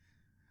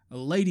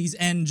Ladies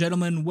and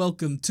gentlemen,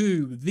 welcome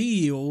to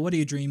the What Do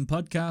You Dream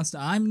podcast.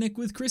 I'm Nick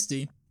with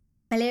Christy.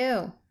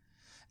 Hello.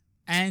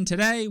 And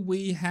today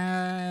we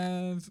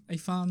have a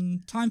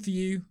fun time for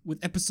you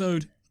with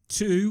episode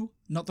 2,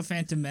 not the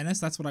Phantom Menace,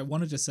 that's what I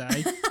wanted to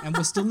say. And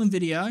we're still in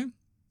video.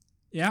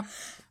 Yep,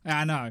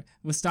 I know.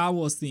 We're Star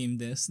Wars themed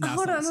this. No,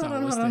 hold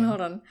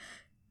on.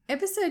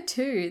 Episode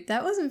 2,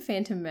 that wasn't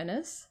Phantom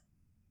Menace.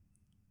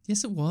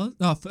 Yes, it was.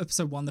 Oh, for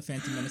episode 1, the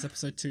Phantom Menace.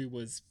 Episode 2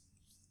 was...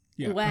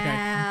 Yeah,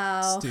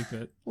 wow. Okay.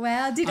 Stupid.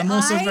 Wow, I'm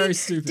also very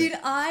stupid. Did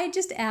I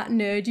just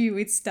out-nerd you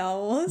with Star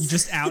Wars? You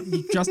just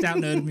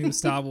out-nerded me with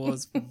Star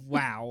Wars.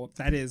 Wow,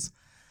 that is...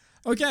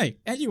 Okay,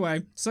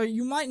 anyway, so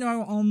you might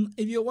know,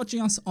 if you're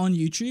watching us on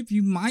YouTube,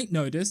 you might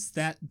notice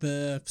that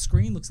the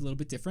screen looks a little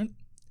bit different.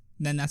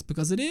 And then that's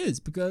because it is,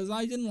 because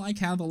I didn't like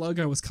how the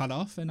logo was cut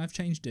off, and I've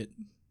changed it.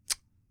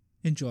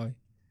 Enjoy.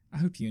 I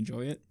hope you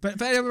enjoy it. But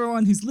for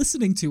everyone who's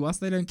listening to us,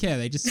 they don't care.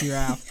 They just hear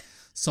our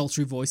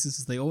sultry voices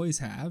as they always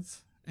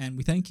have. And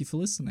we thank you for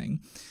listening.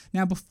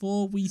 Now,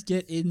 before we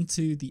get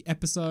into the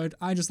episode,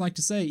 I just like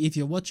to say, if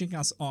you're watching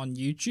us on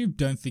YouTube,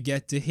 don't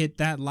forget to hit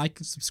that like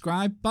and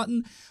subscribe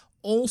button.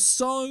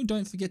 Also,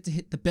 don't forget to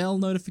hit the bell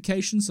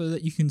notification so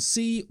that you can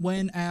see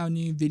when our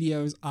new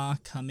videos are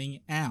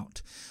coming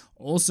out.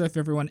 Also, for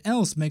everyone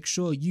else, make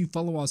sure you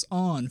follow us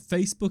on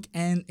Facebook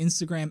and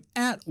Instagram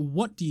at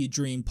What Do You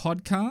Dream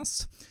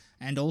Podcast.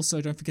 And also,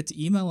 don't forget to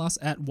email us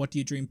at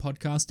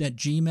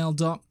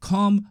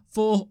whatdoyoudreampodcast@gmail.com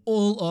for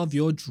all of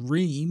your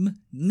dream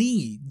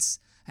needs.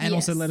 And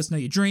also let us know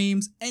your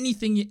dreams,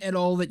 anything at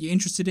all that you're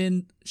interested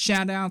in,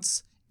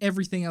 shout-outs,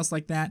 everything else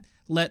like that.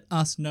 Let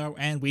us know,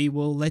 and we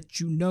will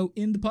let you know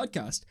in the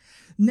podcast.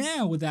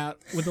 Now, with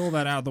all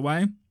that out of the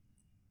way,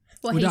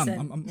 what we're he done. said.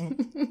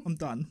 I'm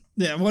done.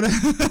 Yeah, what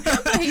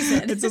he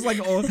said. It's just like,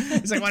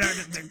 it's like, whatever,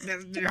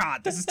 this is too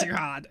hard. This is too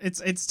hard.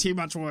 It's too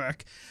much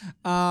work.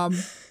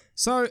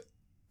 So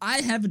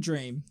I have a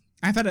dream.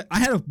 I had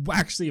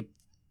actually a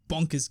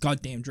bonkers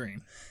goddamn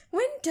dream.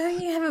 When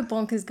don't you have a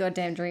bonkers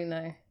goddamn dream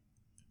though?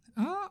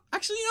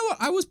 Actually, you know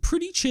what? I was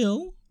pretty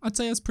chill. I'd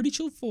say I was pretty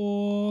chill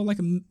for like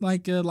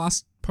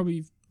last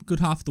probably good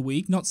half of the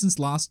week. Not since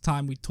last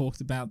time we talked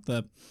about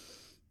the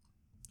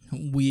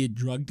weird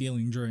drug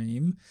dealing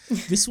dream.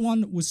 This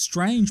one was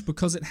strange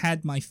because it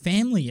had my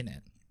family in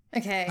it.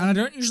 Okay. And I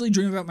don't usually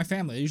dream about my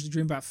family. I usually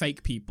dream about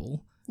fake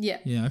people. Yeah.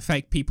 You know,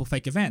 fake people,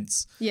 fake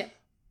events. Yeah.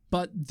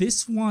 But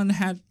this one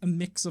had a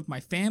mix of my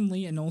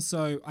family, and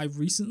also I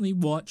recently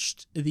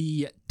watched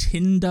the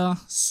Tinder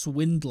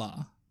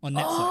Swindler on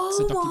Netflix.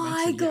 Oh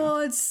my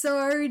god,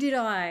 so did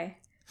I.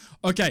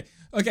 Okay,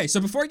 so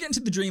before I get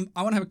into the dream,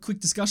 I want to have a quick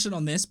discussion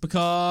on this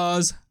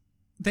because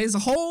there's a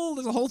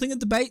whole thing of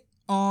debate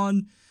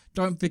on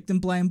don't victim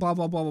blame, blah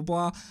blah blah blah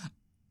blah.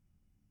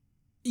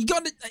 You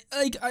got to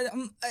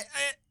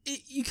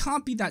you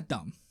can't be that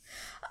dumb.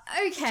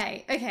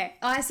 Okay.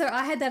 So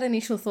I had that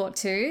initial thought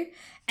too,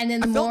 and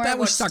then the I more felt that I we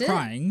watched start it,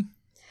 crying.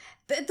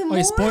 The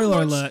more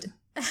spoiler alert.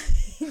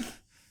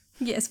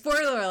 Yeah,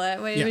 spoiler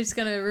alert. We're just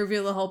going to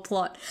reveal the whole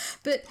plot.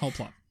 But Whole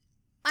plot.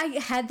 I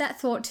had that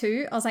thought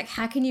too. I was like,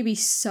 how can you be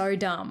so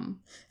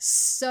dumb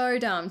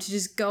to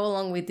just go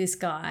along with this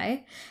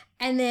guy?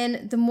 And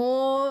then the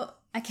more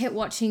I kept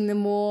watching, the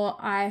more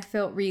I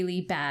felt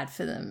really bad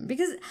for them,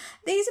 because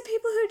these are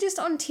people who are just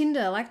on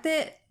Tinder. Like,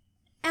 they're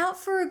out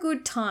for a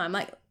good time.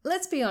 Like,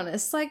 let's be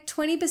honest, like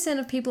 20%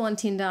 of people on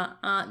Tinder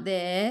aren't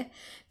there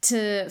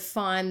to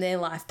find their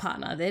life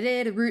partner. They're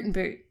there to root and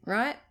boot,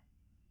 right?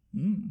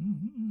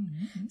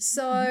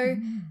 So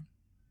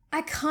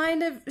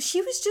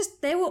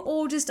they were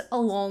all just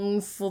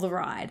along for the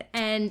ride,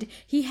 and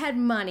he had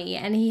money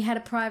and he had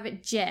a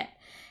private jet.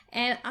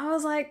 And I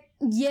was like,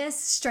 yes,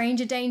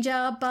 stranger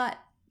danger, but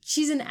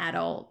she's an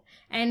adult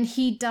and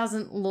he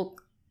doesn't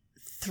look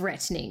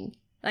threatening.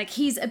 Like,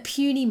 he's a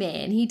puny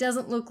man. He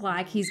doesn't look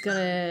like he's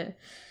gonna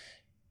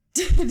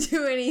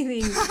do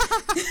anything.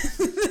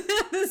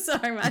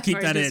 Sorry, my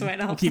throat just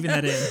went off. We're keeping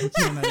that in.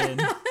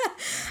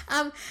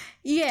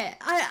 Yeah,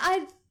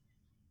 I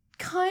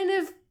kind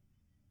of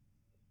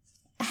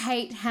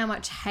hate how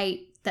much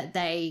hate that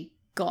they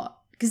got,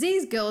 because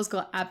these girls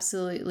got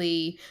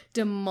absolutely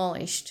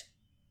demolished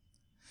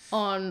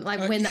on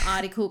when the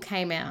article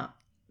came out.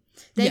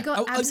 They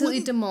got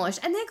absolutely demolished,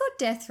 and they got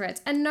death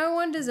threats, and no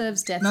one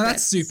deserves death threats. No,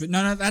 that's stupid.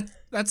 No,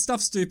 that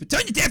stuff's stupid.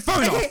 Turn your damn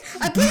phone off!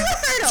 I put my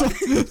phone off.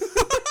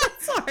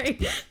 Sorry.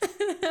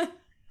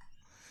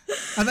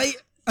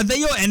 Are they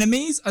your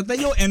enemies? Are they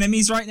your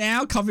enemies right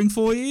now, covering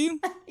for you?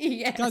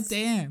 Yes. God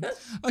damn.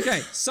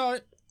 Okay, so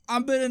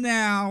I'm gonna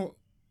now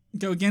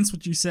go against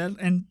what you said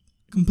and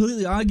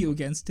completely argue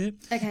against it.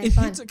 Okay,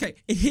 fine.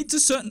 It hits a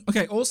certain...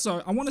 Okay,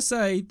 also, I want to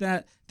say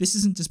that this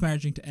isn't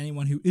disparaging to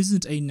anyone who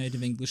isn't a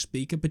native English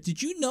speaker, but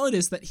did you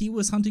notice that he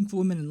was hunting for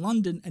women in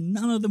London and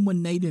none of them were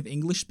native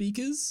English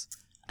speakers?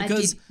 I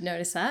did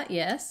notice that,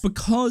 yes.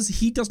 Because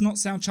he does not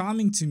sound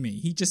charming to me.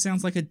 He just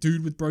sounds like a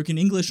dude with broken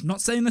English. Not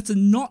saying that's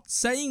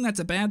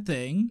a bad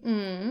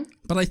thing,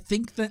 but I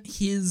think that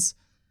his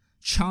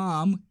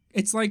charm...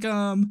 It's like...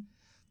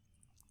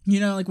 You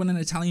know, like when an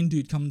Italian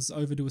dude comes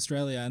over to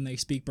Australia and they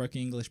speak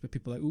broken English, but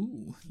people are like,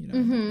 ooh, you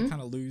know, they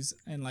kind of lose.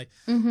 And like,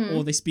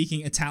 or they're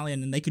speaking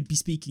Italian and they could be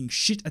speaking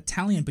shit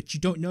Italian, but you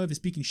don't know if they're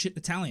speaking shit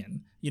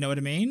Italian. You know what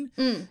I mean?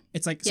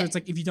 It's like, so it's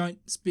like if you don't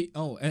speak,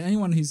 and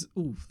anyone who's,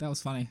 ooh, that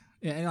was funny.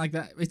 Yeah, and like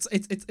that,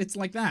 it's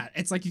like that.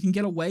 It's like you can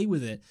get away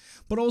with it.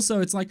 But also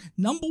it's like,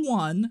 number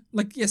one,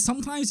 like, yeah,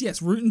 sometimes,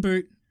 yes, root and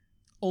boot,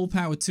 all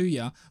power to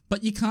you,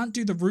 but you can't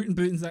do the root and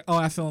boot and say, oh,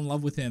 I fell in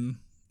love with him.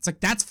 It's like,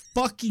 that's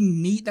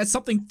fucking neat. That's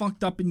something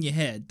fucked up in your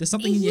head. There's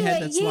something in your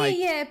head that's like...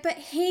 Yeah, but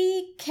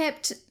he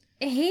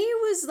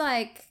was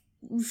like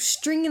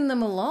stringing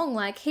them along.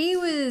 Like it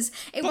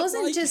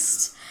wasn't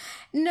just,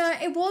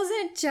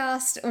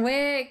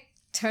 we're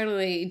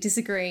totally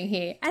disagreeing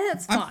here. And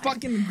that's fine. I'm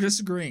fucking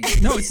disagreeing.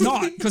 No, it's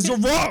not, because you're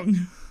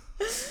wrong.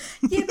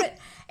 Yeah, but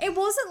it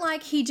wasn't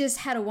like he just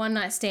had a one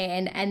night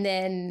stand and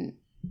then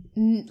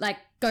like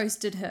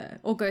ghosted her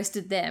or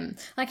ghosted them.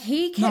 Like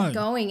he kept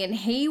going and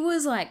he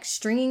was like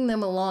stringing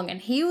them along, and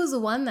he was the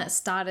one that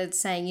started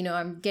saying, you know,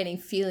 I'm getting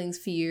feelings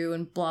for you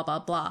and blah blah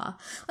blah.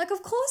 Like,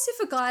 of course,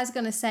 if a guy's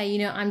gonna say, you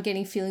know, I'm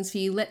getting feelings for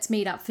you, let's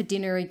meet up for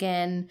dinner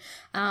again,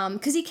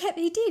 because he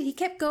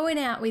kept going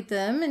out with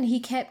them and he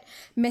kept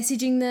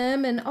messaging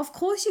them, and of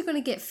course you're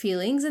gonna get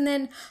feelings. And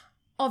then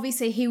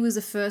obviously he was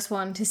the first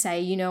one to say,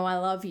 you know, I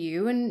love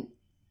you. And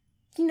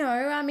you know,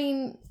 I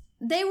mean,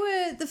 they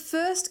were the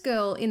first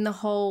girl in the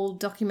whole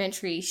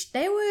documentary.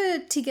 They were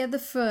together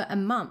for a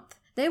month.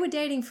 They were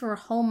dating for a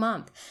whole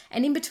month.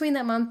 And in between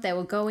that month, they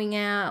were going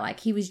out.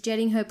 Like, he was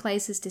jetting her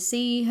places to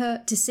see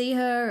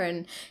her,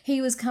 and he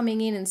was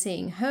coming in and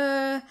seeing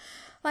her.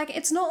 Like,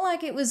 it's not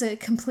like it was a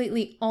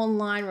completely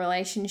online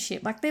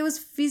relationship. Like, there was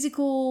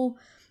physical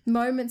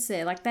moments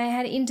there. Like, they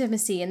had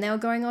intimacy and they were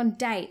going on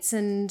dates,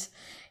 and,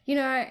 you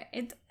know,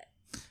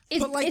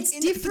 it's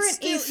different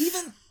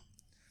if...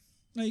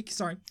 No,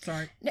 sorry.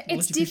 No,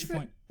 it's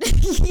different.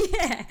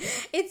 Yeah,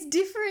 it's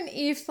different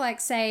if, like,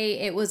 say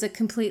it was a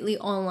completely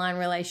online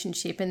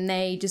relationship and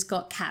they just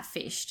got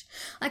catfished.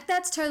 Like,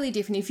 that's totally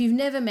different. If you've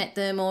never met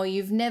them or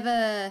you've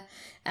never,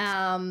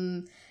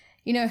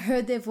 you know,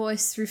 heard their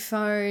voice through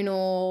phone,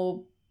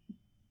 or...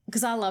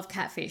 Because I love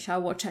Catfish. I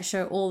watch that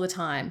show all the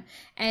time.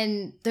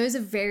 And those are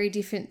very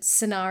different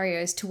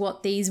scenarios to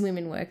what these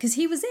women were. Because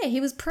he was there. He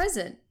was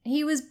present.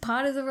 He was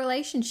part of the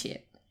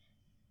relationship.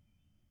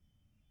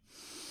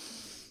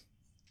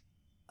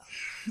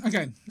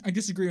 Okay, I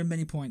disagree on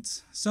many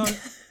points. So,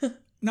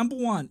 number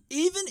one,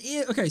 even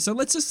if... Okay, so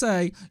let's just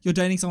say you're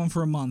dating someone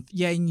for a month.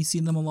 Yeah, and you see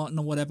them a lot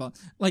and whatever.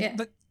 Like, yeah.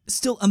 But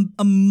still,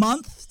 a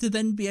month to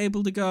then be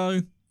able to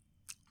go,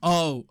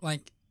 oh,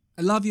 like,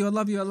 I love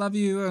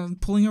you,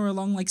 pulling her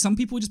along. Like, some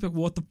people just be like,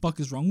 what the fuck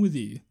is wrong with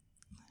you?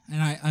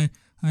 And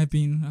I've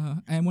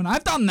been... and when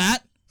I've done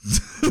that...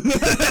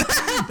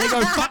 they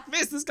go, fuck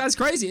this guy's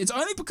crazy. It's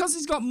only because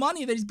he's got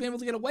money that he's been able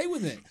to get away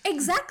with it.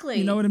 Exactly.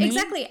 You know what I mean?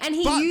 Exactly. And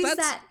he used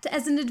that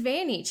as an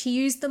advantage. He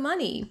used the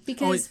money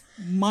because...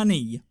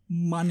 money.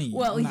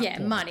 Well, yeah,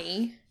 point.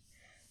 Money.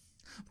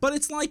 But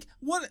it's like,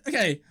 what?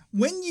 Okay,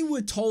 when you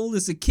were told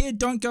as a kid,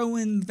 don't go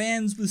in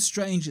vans with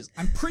strangers,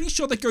 I'm pretty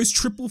sure that goes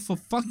triple for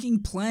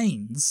fucking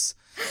planes.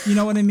 You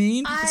know what I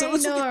mean? So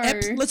let's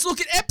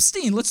look at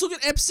Epstein. Let's look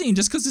at Epstein.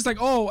 Just because it's like,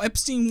 oh,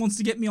 Epstein wants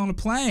to get me on a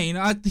plane.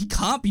 He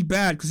can't be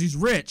bad because he's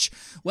rich.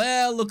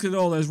 Well, look at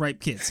all those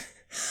rape kids.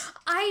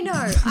 I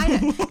know.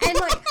 And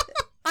like,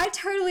 I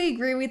totally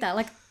agree with that.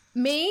 Like,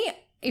 me,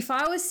 if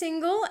I was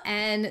single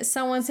and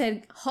someone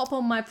said, hop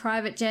on my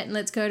private jet and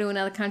let's go to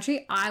another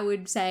country, I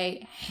would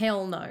say,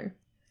 hell no.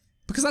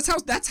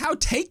 Because that's how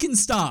Taken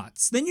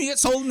starts. Then you get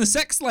sold into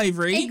sex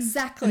slavery.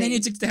 Exactly. And then you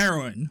take to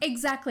heroin.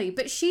 Exactly.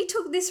 But she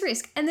took this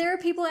risk. And there are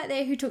people out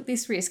there who took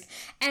this risk.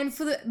 And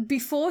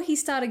before he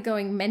started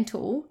going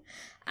mental,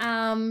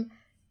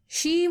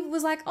 she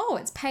was like, oh,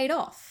 it's paid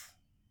off.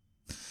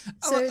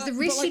 So the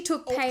risk she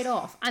took paid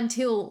off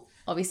until,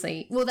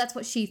 obviously, well, that's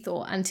what she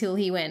thought, until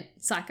he went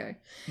psycho.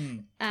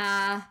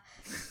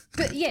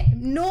 But yeah,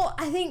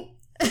 I think...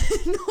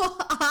 No,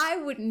 I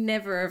would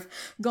never have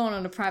gone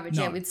on a private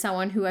jet with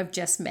someone who I've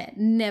just met.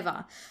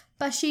 Never.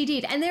 But she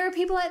did. And there are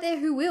people out there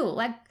who will,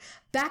 like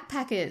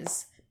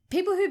backpackers.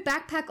 People who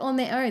backpack on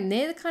their own.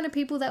 They're the kind of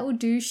people that will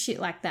do shit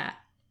like that.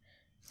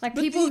 Like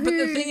But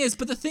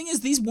the thing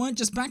is, these weren't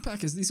just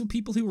backpackers. These were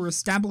people who were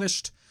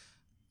established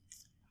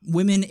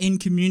women in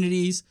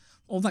communities,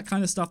 all that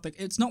kind of stuff.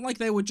 It's not like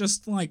they were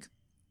just like...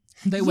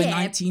 They were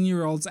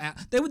 19-year-olds out.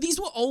 These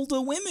were older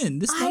women.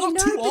 They're not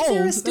too old.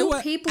 There are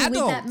still people adults.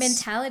 with that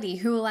mentality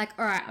who are like,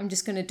 all right, I'm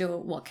just going to do it.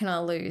 What can I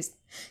lose?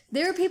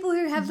 There are people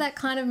who have that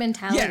kind of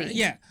mentality.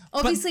 Yeah.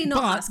 Obviously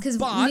not us, because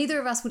neither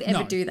of us would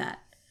ever do that.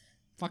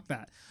 Fuck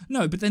that.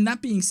 No, but then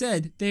that being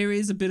said, there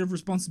is a bit of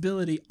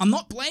responsibility. I'm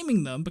not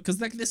blaming them because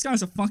this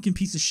guy's a fucking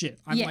piece of shit.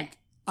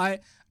 I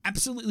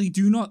absolutely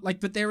do not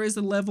but there is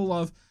a level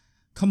of,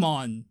 come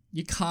on,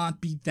 you can't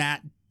be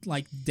that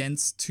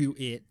dense to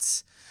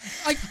it.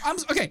 I'm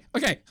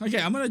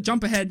gonna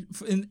jump ahead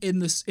in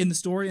the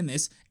story in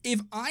this.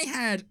 If I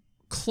had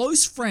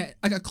close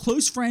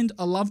friend,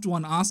 a loved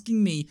one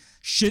asking me,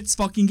 shit's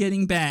fucking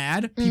getting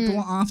bad, people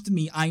are after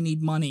me, I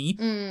need money,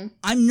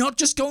 I'm not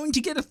just going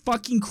to get a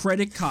fucking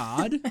credit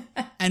card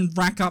and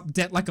rack up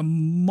debt like a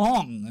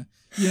mong.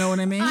 You know what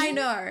I mean? I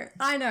know.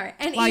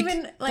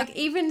 And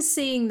even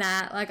seeing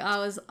that, like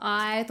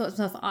I thought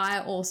to myself, I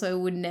also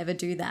would never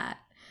do that.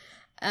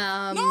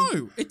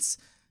 No,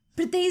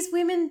 But these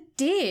women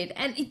did.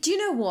 And do you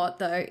know what,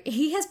 though?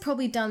 He has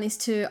probably done this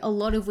to a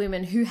lot of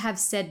women who have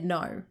said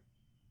no.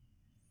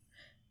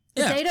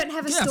 Yeah. They don't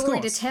have a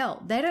story to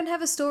tell. They don't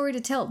have a story to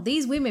tell.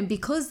 These women,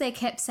 because they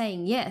kept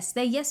saying yes,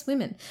 they're yes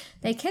women.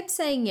 They kept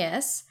saying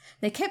yes.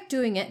 They kept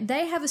doing it.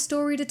 They have a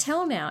story to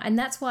tell now. And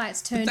that's why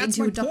it's turned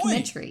into a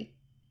documentary. Point.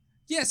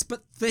 Yes,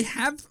 but the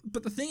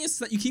thing is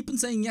that you keep on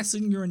saying yes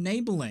and you're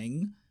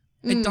enabling.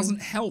 It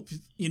doesn't help,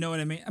 you know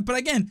what I mean? But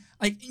again,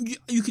 like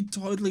you could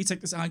totally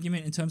take this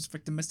argument in terms of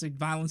like domestic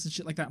violence and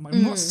shit like that.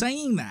 I'm not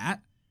saying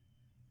that.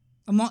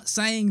 I'm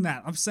saying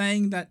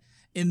that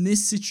in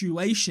this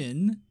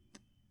situation,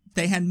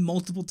 they had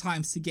multiple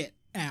times to get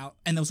out,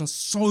 and there was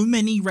so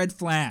many red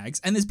flags.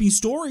 And there's been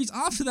stories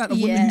after that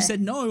of women who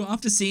said no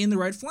after seeing the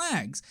red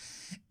flags.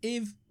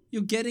 If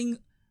you're getting...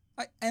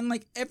 And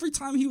like every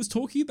time he was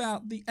talking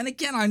about and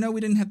again, I know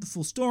we didn't have the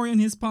full story on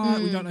his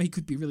part. We don't know, he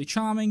could be really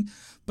charming,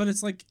 but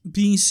it's like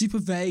being super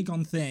vague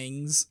on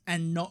things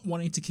and not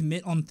wanting to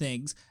commit on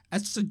things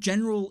as just a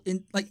general,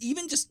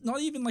 even just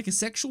not even like a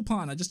sexual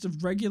partner, just a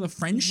regular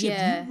friendship.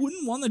 You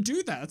wouldn't want to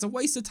do that. It's a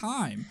waste of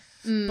time.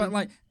 But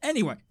like,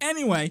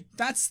 anyway,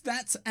 that's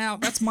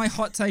my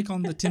hot take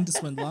on the Tinder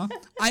swindler.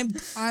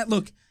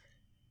 Look,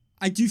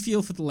 I do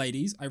feel for the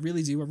ladies. I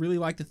really do. I really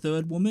like the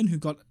third woman who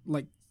got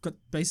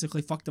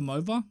basically fucked them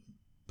over.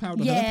 Power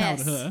to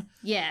her.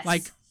 Yes.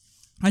 Like,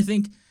 I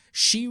think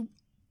she,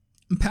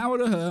 power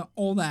to her,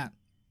 all that.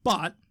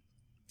 But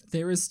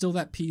there is still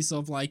that piece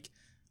of like,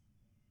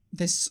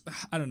 this,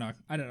 I don't know.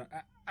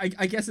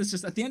 I guess it's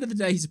just, at the end of the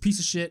day, he's a piece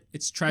of shit.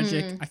 It's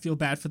tragic. I feel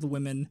bad for the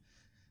women.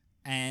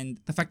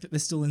 And the fact that they're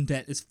still in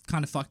debt is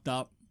kind of fucked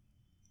up.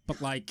 But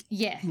like,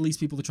 at least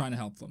people are trying to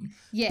help them.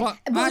 Yeah. But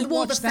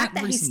the fact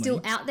that he's still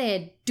out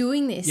there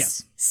doing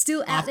this,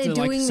 still out there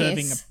doing this,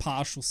 serving a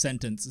partial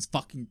sentence is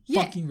fucking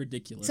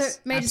ridiculous. So,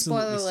 major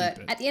Absolutely spoiler alert,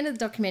 stupid. at the end of the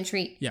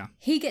documentary,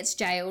 he gets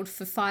jailed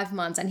for 5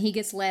 months and he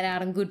gets let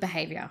out on good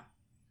behaviour.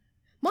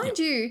 Mind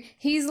you,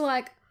 he's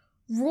like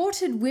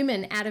rorted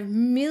women out of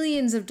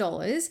millions of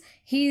dollars.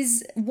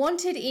 He's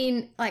wanted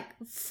in like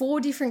 4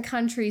 different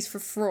countries for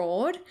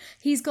fraud.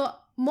 He's got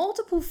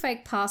multiple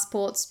fake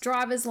passports,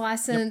 driver's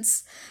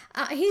license.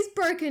 He's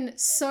broken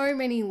so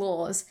many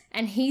laws,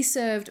 and he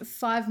served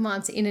 5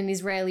 months in an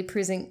Israeli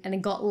prison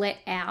and got let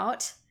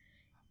out.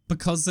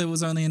 Because there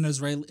was only an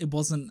Israeli, it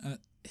wasn't,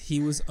 he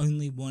was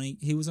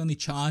only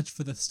charged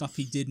for the stuff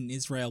he did in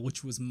Israel,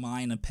 which was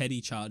minor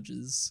petty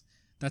charges.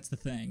 That's the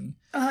thing.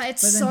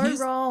 It's so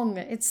wrong.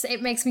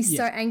 It makes me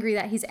so angry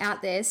that he's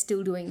out there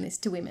still doing this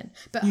to women.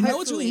 But you know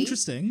what's really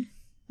interesting?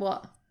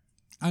 What?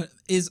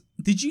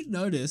 Did you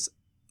notice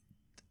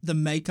the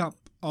makeup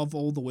of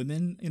all the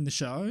women in the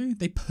show?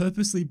 They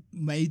purposely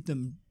made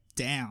them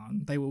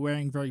down. They were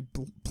wearing very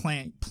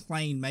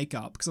plain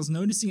makeup, because I was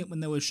noticing it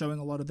when they were showing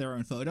a lot of their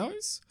own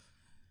photos.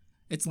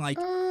 It's like,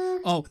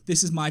 oh,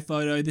 this is my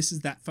photo, this is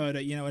that photo,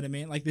 you know what I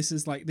mean? Like, this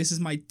is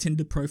my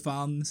Tinder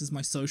profile, and this is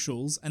my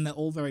socials, and they're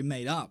all very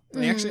made up.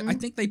 They actually, I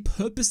think they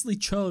purposely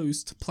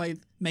chose to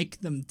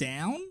make them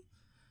down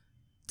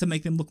to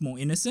make them look more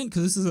innocent,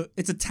 because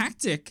it's a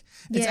tactic.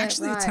 It's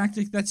actually a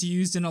tactic that's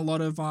used in a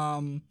lot of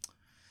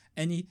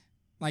any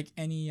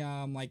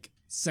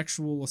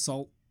sexual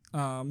assault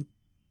bloody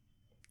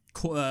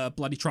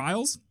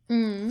trials,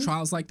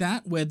 trials like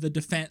that, where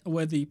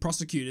the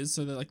prosecutors,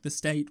 so that like the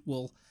state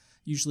will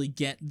usually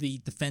get the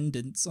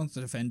victim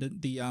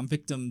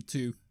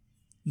to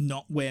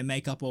not wear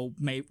makeup or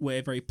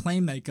wear very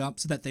plain makeup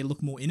so that they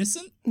look more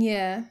innocent.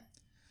 Yeah.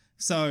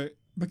 So,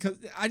 because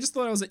I just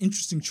thought it was an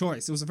interesting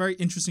choice. It was a very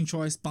interesting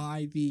choice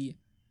by the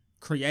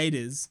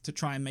creators to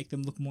try and make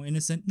them look more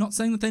innocent. Not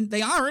saying that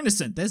they are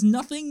innocent. There's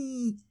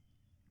nothing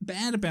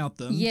bad about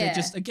them. Yeah. They're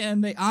just,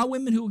 again, they are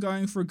women who are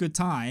going for a good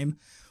time,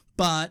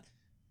 but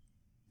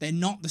they're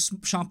not the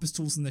sharpest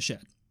tools in the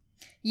shed.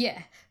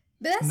 Yeah.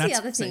 But that's the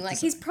other thing. Like,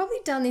 he's probably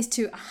done this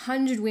to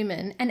 100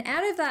 women, and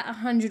out of that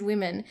 100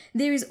 women,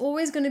 there is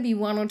always going to be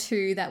 1 or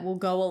 2 that will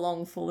go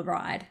along for the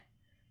ride.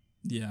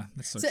 Yeah,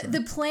 that's so true.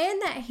 The plan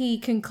that he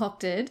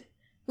concocted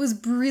was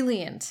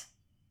brilliant.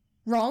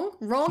 Wrong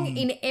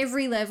in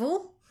every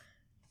level.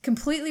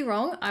 Completely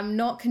wrong. I'm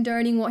not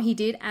condoning what he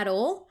did at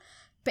all.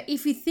 But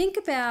if you think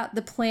about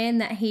the plan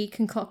that he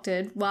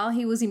concocted while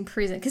he was in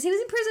prison, because he was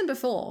in prison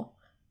before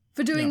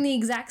for doing the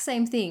exact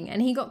same thing,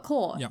 and he got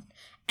caught. Yep.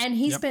 And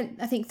he spent,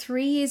 I think,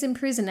 3 years in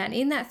prison. And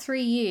in that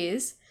 3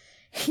 years,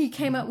 he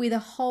came up with a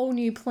whole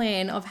new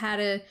plan of how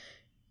to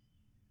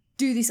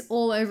do this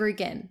all over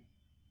again.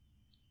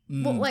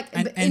 Well, like,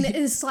 in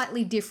a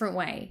slightly different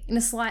way. In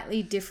a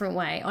slightly different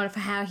way on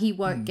how he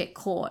won't get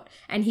caught.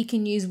 And he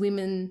can use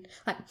women,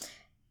 like,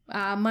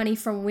 money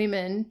from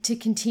women to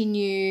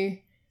continue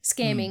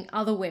scamming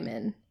other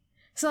women.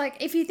 So,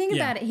 like, if you think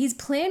about it, his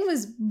plan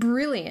was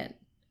brilliant.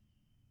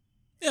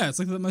 Yeah, it's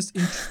like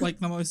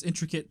the most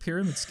intricate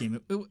pyramid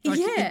scheme.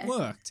 It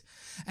worked.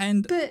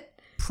 And But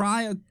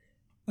prior,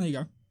 there you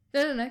go.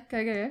 no,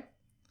 go. I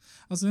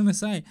was going to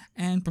say,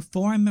 and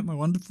before I met my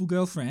wonderful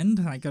girlfriend,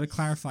 and I got to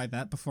clarify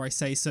that before I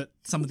say some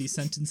of these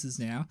sentences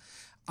now,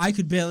 I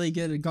could barely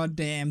get a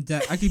goddamn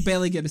date. I could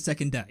barely get a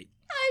second date.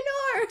 I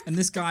know. And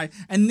this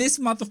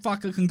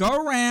motherfucker can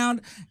go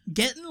around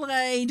getting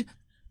laid,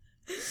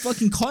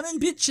 fucking conning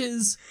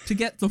bitches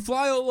to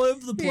fly all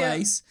over the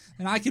place,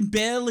 and I can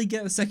barely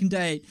get a second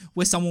date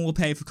where someone will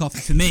pay for coffee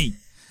for me.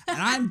 And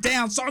I'm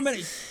down so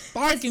many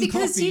fucking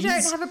because coffees. you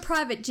don't have a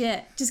private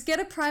jet. Just get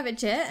a private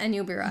jet and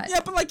you'll be right. Yeah,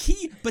 but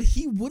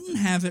he wouldn't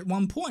have at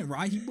one point,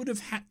 right? He would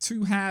have had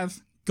to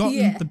have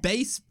gotten the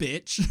base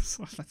bitch.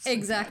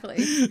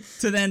 Exactly.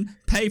 To then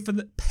pay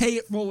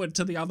it forward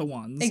to the other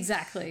ones.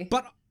 Exactly.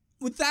 But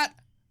with that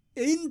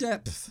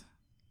in-depth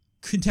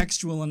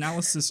contextual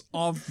analysis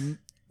of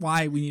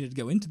why we needed to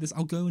go into this,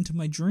 I'll go into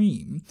my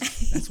dream.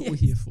 That's what we're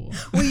here for.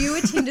 Were you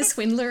a Tinder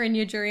swindler in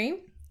your dream?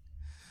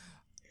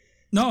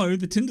 No,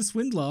 the Tinder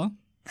swindler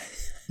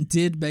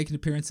did make an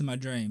appearance in my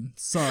dream.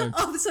 So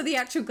so the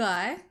actual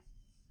guy?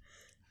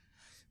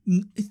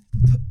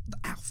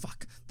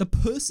 Fuck. The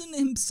person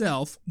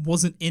himself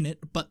wasn't in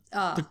it, but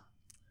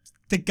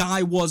the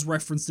guy was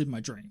referenced in my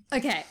dream.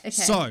 Okay.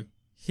 So,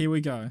 here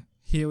we go.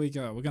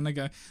 We're going to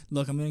go,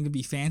 look, I'm going to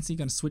be fancy,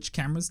 going to switch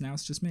cameras. Now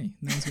it's just me.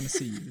 No one's going to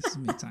see you. This is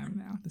me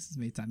time now. This is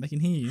me time. They can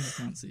hear you. They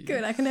can't see you.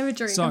 Good, I can have a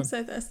drink. I'm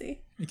so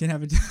thirsty. You can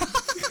have a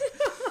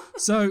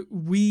So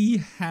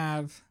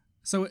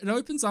it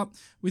opens up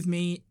with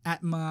me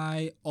at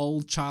my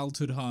old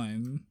childhood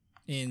home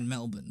in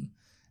Melbourne.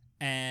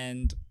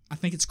 And I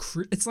think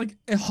it's like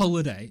a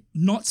holiday,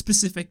 not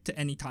specific to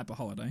any type of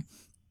holiday.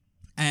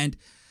 And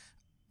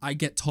I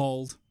get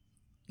told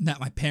that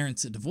my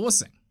parents are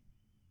divorcing.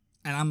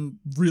 And I'm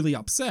really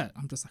upset.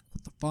 I'm just like,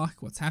 what the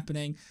fuck? What's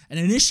happening? And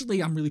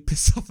initially, I'm really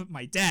pissed off at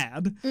my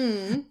dad.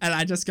 And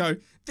I just go,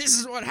 this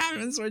is what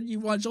happens when you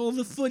watch all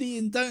the footy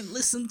and don't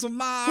listen to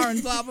Ma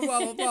and blah, blah,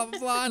 blah, blah, blah, blah,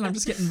 blah. And I'm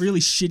just getting really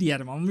shitty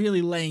at him. I'm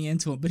really laying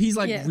into him. But he's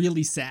like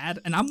really sad.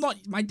 And I've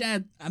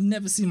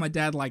never seen my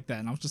dad like that.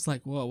 And I was just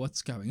like, whoa,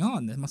 what's going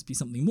on? There must be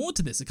something more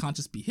to this. It can't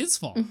just be his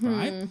fault,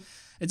 right?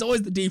 It's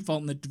always the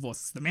default in the divorce.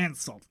 It's the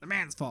man's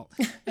fault.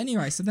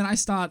 Anyway, so then I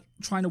start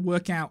trying to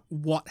work out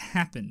what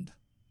happened.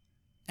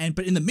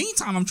 But in the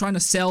meantime, I'm trying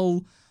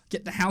to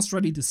get the house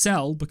ready to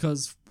sell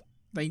because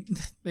they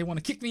want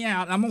to kick me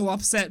out. And I'm all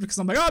upset because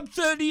I'm like, I'm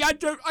 30. I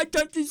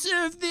don't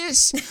deserve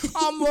this.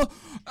 I'm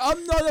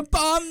not a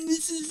bum.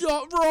 This is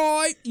not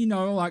right. You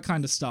know, all that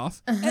kind of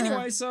stuff.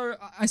 Anyway, so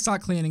I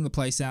start cleaning the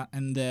place out,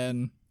 and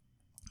then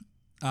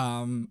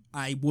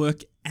I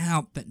work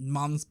out that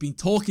Mum's been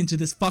talking to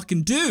this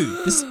fucking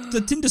dude,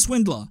 the Tinder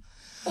swindler,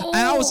 and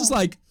I was just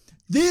like,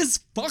 this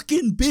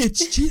fucking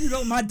bitch cheated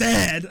on my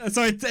dad. And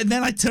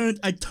then I turned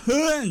on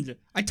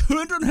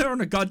her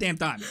on a goddamn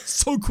dime.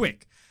 So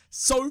quick.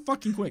 So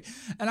fucking quick.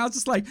 And I was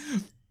just like,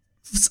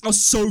 I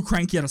was so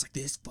cranky. I was like,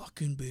 this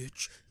fucking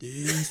bitch.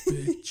 This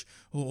bitch.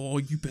 Oh,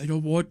 you better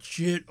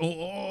watch it.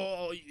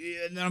 Oh,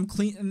 yeah. And then I'm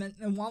cleaning.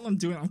 And while I'm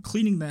doing it, I'm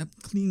cleaning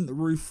the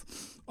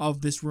roof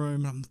of this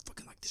room. And I'm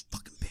fucking like, this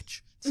fucking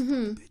bitch. This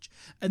fucking bitch.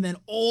 And then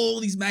all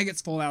these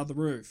maggots fall out of the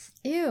roof.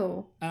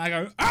 Ew. And I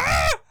go,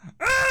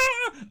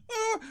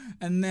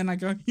 and then I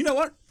go, you know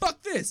what?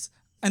 Fuck this.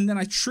 And then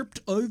I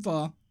tripped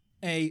over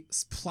a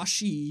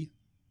plushy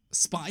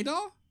spider.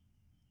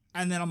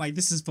 And then I'm like,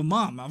 this is for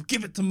Mum. I'll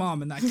give it to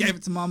Mum. And I gave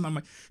it to Mum. I'm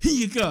like, here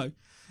you go.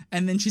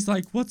 And then she's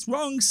like, what's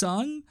wrong,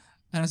 son?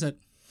 And I said,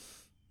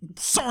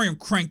 sorry I'm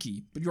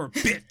cranky, but you're a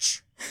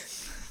bitch.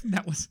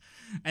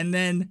 And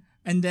then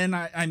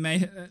I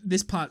made,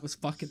 this part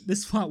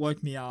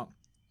woke me up.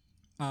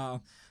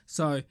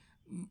 So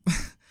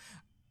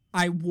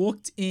I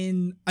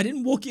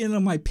didn't walk in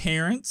on my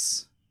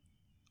parents,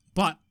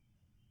 but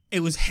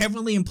it was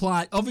heavily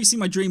implied. Obviously,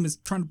 my dream is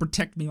trying to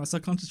protect me. My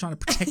subconscious is trying to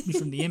protect me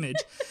from the image,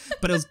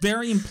 but it was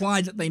very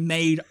implied that they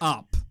made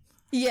up.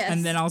 Yes.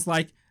 And then I was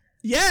like,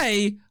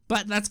 yay,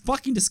 but that's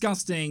fucking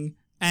disgusting.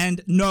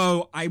 And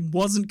no, I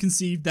wasn't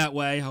conceived that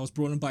way. I was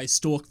brought in by a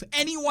stork. For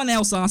anyone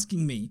else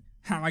asking me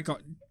how I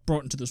got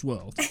brought into this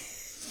world.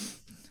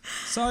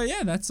 So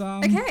yeah, that's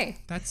okay.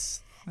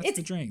 That's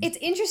the dream. It's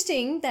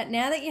interesting that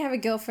now that you have a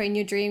girlfriend,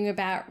 you're dreaming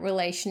about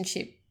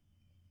relationship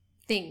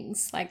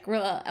things. Like,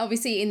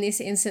 obviously, in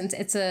this instance,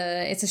 it's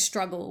a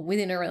struggle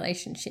within a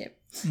relationship.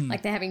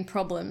 Like they're having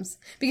problems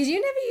because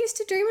you never used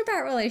to dream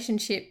about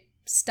relationship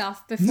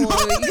stuff before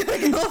you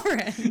got a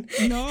girlfriend.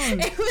 No,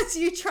 it was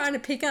you trying to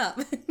pick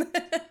up.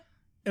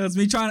 It was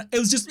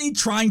just me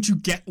trying to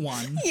get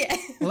one. Yeah.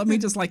 Let me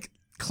just like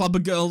club a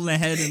girl in the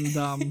head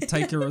and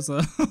take her as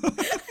a.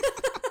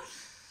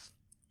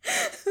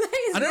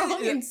 That is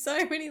wrong in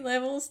so many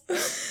levels.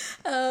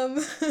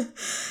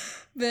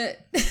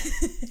 But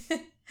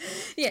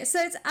yeah,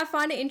 so I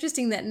find it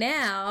interesting that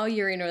now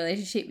you're in a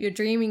relationship, you're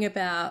dreaming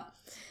about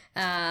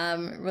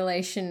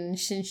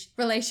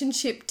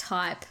relationship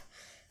type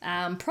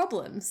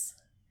problems.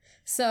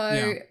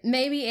 So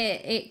maybe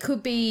it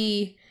could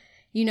be,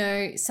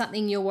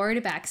 something you're worried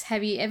about. 'Cause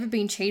have you ever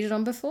been cheated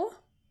on before?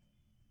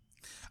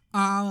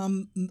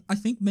 I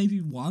think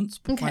maybe once,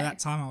 but by that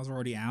time I was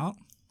already out.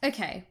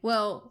 Okay,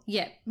 well,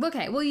 yeah.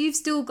 Okay, well, you've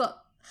still got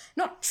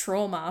not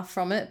trauma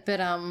from it, but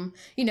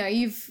you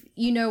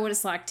know what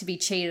it's like to be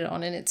cheated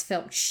on and it's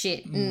felt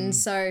shit. And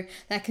so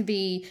that could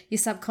be your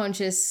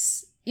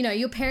subconscious,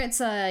 your parents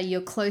are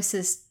your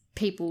closest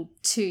people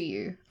to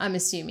you, I'm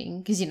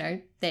assuming, because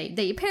they're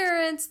your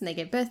parents and they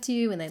gave birth to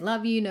you and they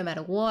love you no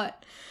matter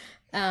what.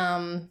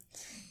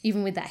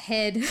 Even with that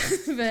head,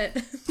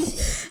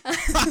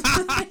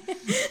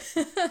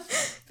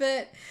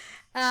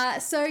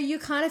 but so you're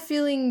kind of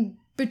feeling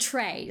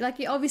betrayed. Like,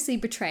 you're obviously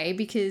betrayed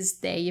because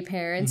they're your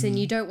parents and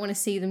you don't want to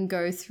see them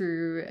go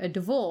through a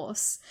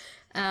divorce.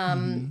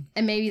 And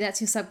maybe that's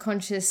your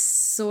subconscious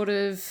sort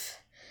of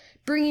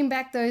bringing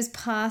back those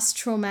past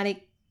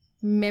traumatic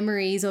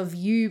memories of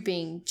you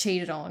being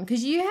cheated on,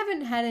 because you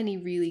haven't had any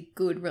really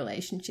good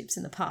relationships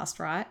in the past,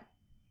 right?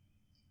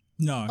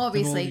 No.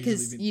 Obviously,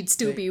 because you'd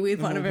still be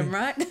with one of them,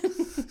 right?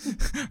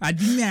 I'd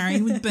be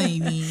married with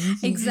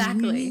babies.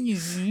 Exactly.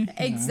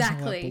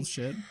 Exactly. All that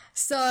bullshit.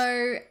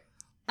 So,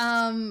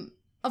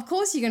 of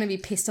course you're going to be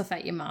pissed off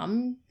at your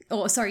mum,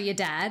 or sorry, your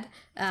dad,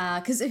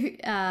 because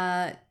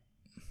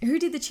who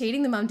did the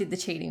cheating? The mum did the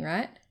cheating,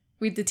 right?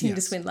 With the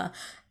Tinder swindler.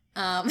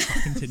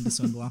 Fucking Tinder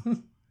swindler.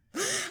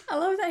 I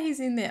love that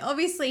he's in there.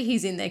 Obviously,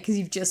 he's in there because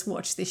you've just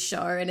watched this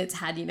show and it's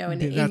had, an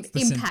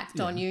impact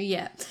on you.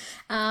 Yeah.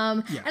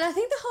 And I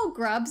think the whole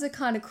grubs are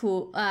kind of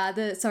cool.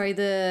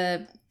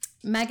 The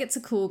maggots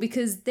are cool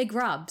because they're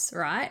grubs,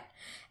 right?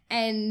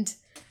 And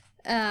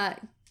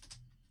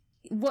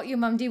what your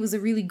mum did was a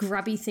really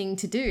grubby thing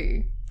to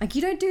do. Like,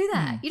 you don't do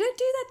that. You don't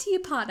do that to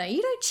your partner.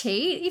 You don't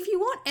cheat. If you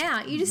want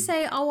out, you just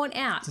say, I want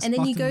out. Just and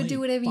then you go leave. do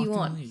whatever you Fucking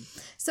want. leave.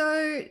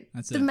 So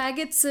the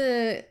maggots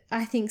are,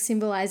 I think,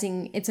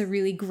 symbolizing it's a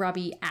really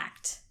grubby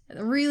act.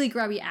 A really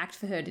grubby act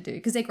for her to do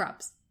because they're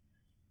grubs.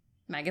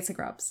 Maggots are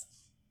grubs.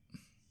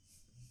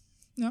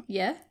 No.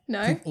 Yeah?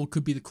 No? Or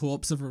could be the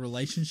corpse of a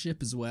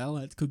relationship as well.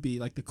 It could be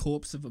like the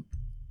corpse of a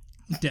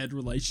dead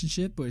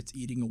relationship where it's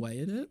eating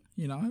away at it,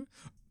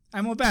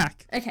 And we're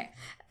back. Okay.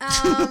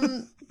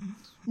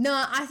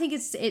 No, I think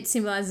it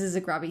symbolizes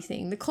a grubby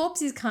thing. The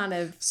corpse is kind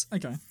of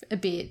a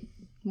bit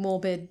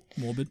morbid.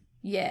 Morbid.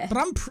 Yeah. But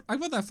I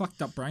got that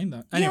fucked up brain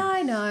though. Anyway, yeah,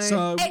 I know.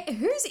 So hey,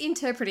 who's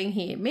interpreting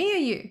here? Me or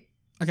you?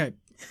 Okay.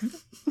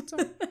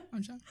 Sorry.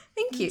 I'm sorry.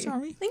 Thank you.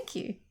 Sorry. Thank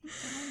you.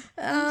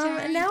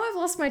 And now I've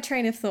lost my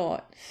train of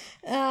thought.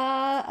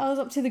 I was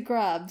up to the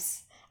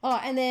grubs. Oh,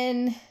 and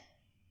then,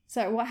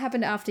 so what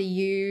happened after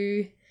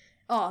you?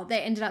 Oh,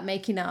 they ended up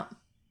making up.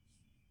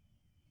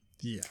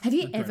 Yeah. Have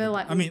you ever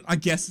I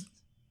guess.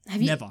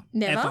 Have you never?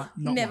 Never?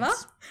 Not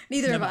once.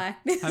 Neither Never. have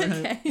I.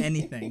 Haven't heard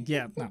anything.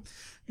 Yeah, no.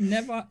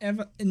 Never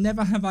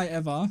have I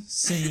ever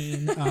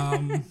seen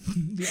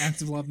the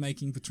act of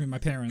lovemaking between my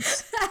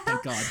parents.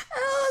 Thank God.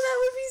 Oh, that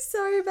would be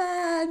so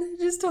bad.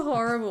 Just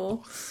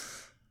horrible.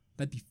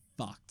 That'd be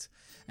fucked.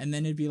 And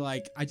then it'd be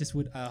like, I just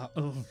would,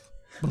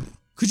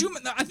 Could you,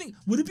 I think,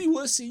 would it be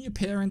worse seeing your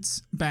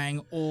parents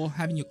bang or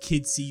having your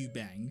kids see you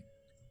bang?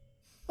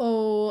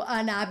 Oh,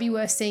 nah, it'd be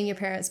worse seeing your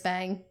parents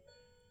bang.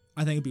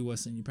 I think it'd be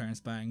worse seeing your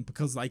parents bang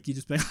because, like, you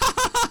just be like,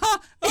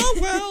 oh,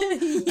 well.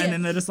 Yeah. And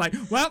then they're just like,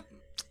 well,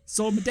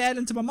 sold my dad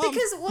into my mum.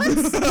 Because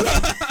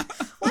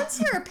once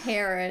you're a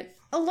parent,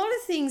 a lot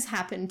of things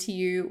happen to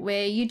you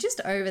where you're just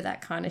over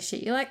that kind of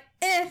shit. You're like,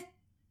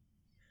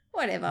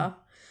 whatever.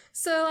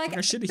 So, like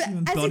I should have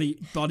human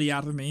body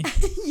out of me.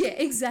 Yeah,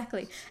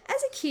 exactly.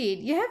 As a kid,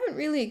 you haven't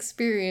really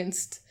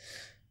experienced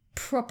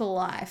proper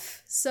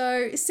life.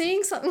 So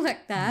seeing something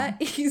like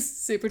that is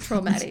super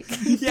traumatic.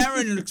 You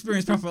haven't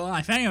experienced proper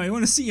life. Anyway, you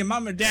want to see your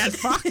mum and dad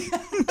fuck?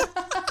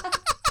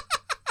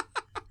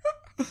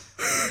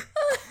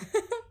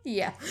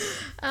 Yeah.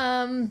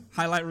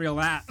 Highlight reel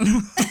that.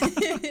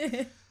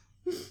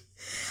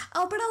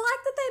 Oh, but I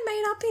like that they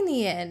made up in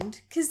the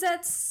end because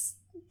that's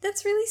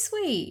really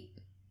sweet.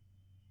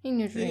 In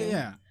your dream.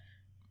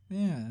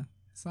 Yeah.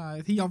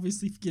 So he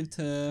obviously forgave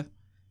her.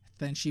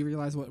 Then she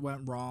realized what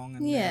went wrong.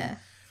 And then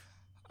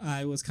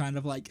I was kind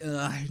of like,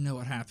 I know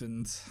what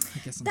happened. I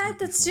guess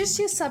that's just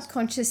your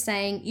subconscious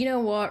saying, you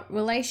know what,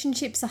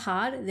 relationships are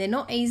hard. They're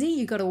not easy.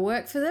 You got to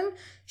work for them.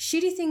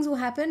 Shitty things will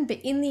happen, but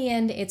in the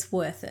end, it's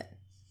worth it.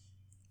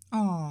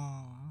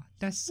 Aw,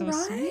 that's so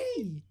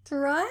sweet.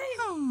 Right?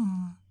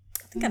 Aww.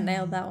 I think I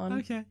nailed that one.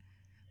 Okay.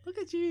 Look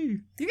at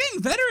you. You're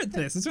getting better at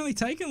this. It's only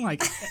taken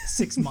like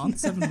 6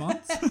 months, 7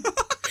 months.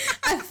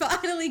 I'm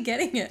finally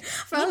getting it.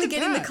 Finally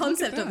getting the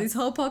concept of this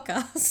whole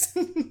podcast.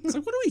 So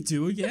what do we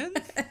do again?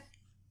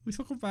 We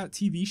talk about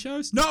TV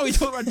shows? No, we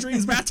talk about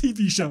dreams about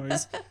TV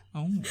shows.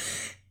 Oh.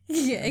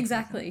 Yeah,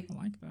 exactly. I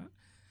like that.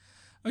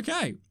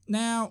 Okay.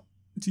 Now,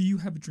 do you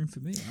have a dream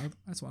for me?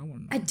 That's what I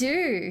want to know. I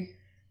do.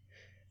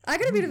 I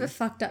got a bit of a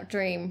fucked up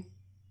dream.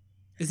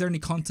 Is there any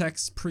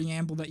context,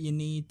 preamble that you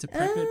need to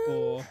prep it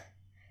or?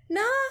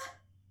 Nah,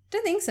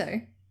 don't think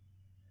so.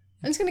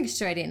 I'm just going to go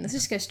straight in. Let's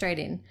just go straight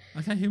in.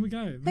 Okay, here we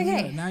go.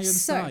 Okay, Now you're the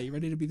so- star. You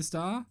ready to be the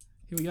star?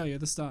 Here we go. You're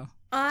the star.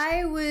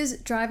 I was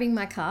driving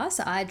my car,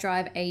 so I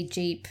drive a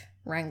Jeep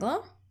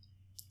Wrangler,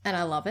 and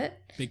I love it.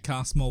 Big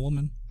car, small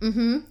woman.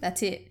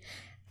 That's it.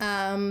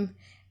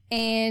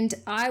 And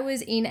I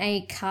was in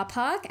a car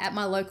park at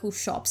my local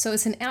shop. So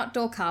it's an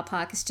outdoor car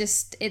park. It's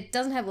just, it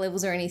doesn't have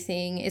levels or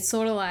anything. It's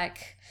sort of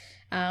like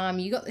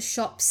you got the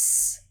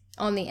shops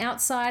on the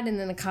outside and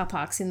then the car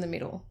park's in the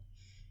middle.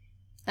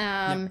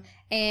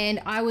 And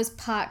I was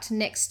parked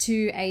next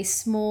to a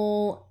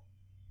small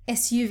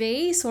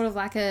SUV, sort of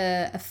like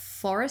a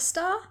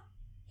Forester,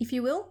 if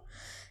you will.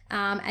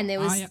 And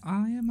there was...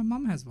 my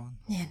mum has one.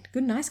 Yeah,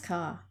 good, nice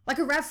car. Like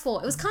a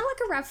RAV4. It was kind of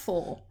like a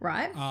RAV4,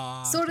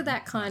 right? Sort of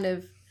that kind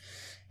of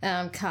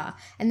car.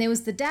 And there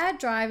was the dad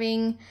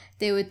driving,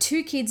 there were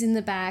two kids in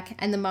the back,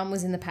 and the mum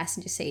was in the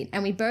passenger seat.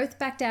 And we both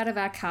backed out of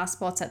our car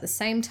spots at the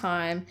same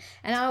time.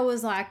 And I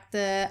was like,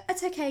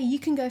 it's okay, you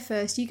can go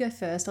first, you go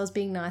first. I was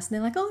being nice. And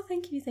they're like, oh,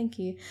 thank you, thank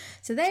you.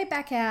 So they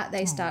back out,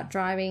 they start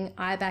driving,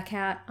 I back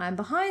out, I'm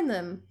behind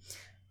them.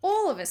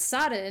 All of a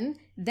sudden,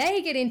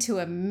 they get into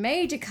a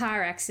major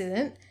car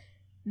accident.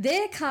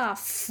 Their car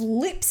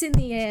flips in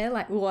the air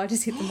like, oh, I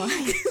just hit the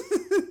mic.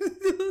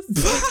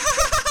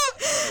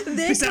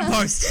 Fix that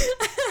post.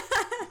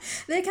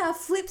 Their car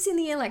flips in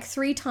the air like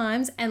 3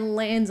 times and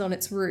lands on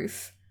its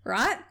roof,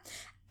 right?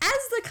 As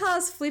the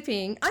car's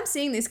flipping, I'm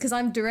seeing this because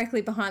I'm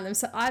directly behind them,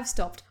 so I've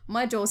stopped.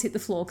 My jaws hit the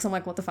floor because I'm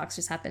like, what the fuck's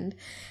just happened?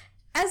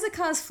 As the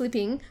car's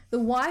flipping, the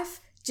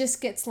wife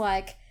just gets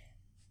like,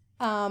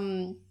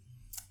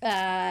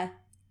 like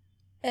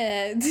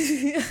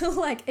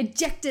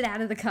ejected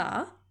out of the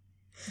car.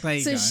 There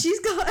you go. She's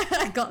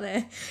got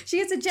there. She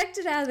gets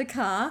ejected out of the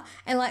car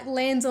and like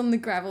lands on the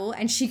gravel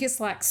and she gets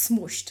like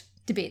smushed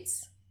to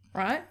bits,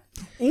 right?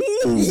 Ooh.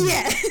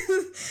 Yeah.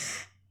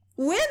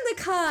 When the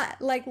car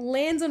like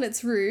lands on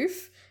its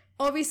roof,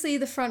 obviously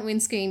the front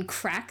windscreen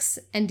cracks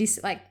and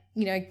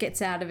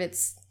gets out of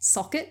its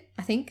socket,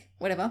 I think,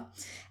 whatever.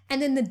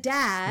 And then the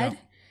dad,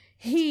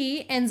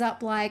 he ends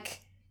up like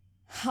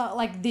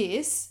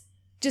this,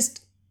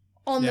 just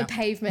on the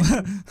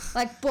pavement,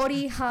 like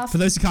body half. For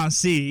those who can't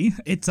see,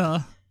 it's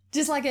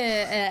just like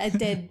a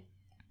dead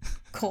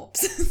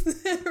corpse.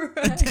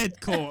 a dead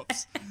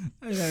corpse.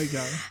 There we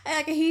go.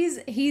 Like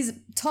his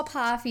top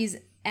half is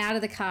out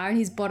of the car and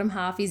his bottom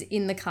half is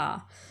in the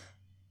car.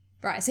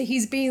 Right, so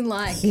he's been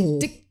like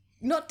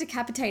not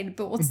decapitated,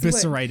 but what's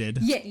eviscerated.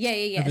 the word?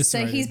 Yeah. Eviscerated.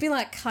 So he's been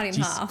like cut in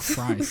Jesus half.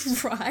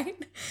 Christ.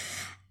 Right.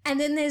 And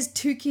then there's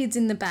 2 kids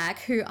in the back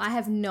who I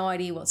have no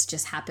idea what's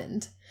just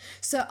happened.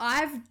 So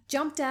I've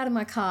jumped out of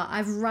my car.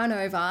 I've run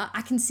over.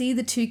 I can see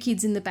the 2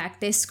 kids in the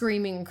back. They're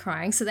screaming and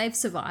crying. So they've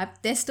survived.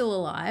 They're still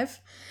alive.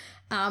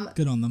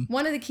 Good on them.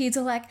 One of the kids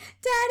are like,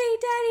 Daddy,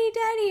 Daddy,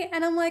 Daddy.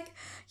 And I'm like,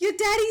 your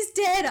daddy's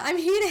dead. I'm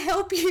here to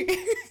help you.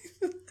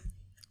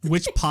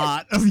 Which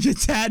part of your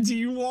dad do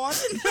you want?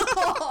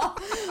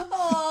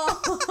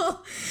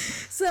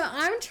 So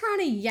I'm trying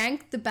to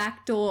yank the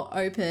back door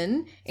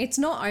open. It's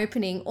not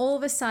opening. All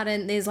of a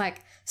sudden, there's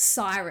like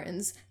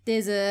sirens.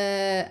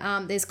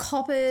 There's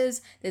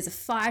coppers. There's a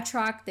fire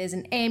truck. There's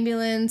an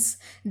ambulance.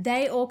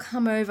 They all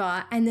come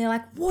over and they're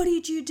like, "What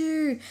did you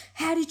do?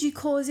 How did you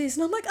cause this?"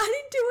 And I'm like, "I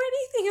didn't do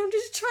anything. I'm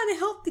just trying to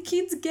help the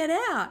kids get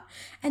out."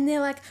 And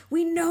they're like,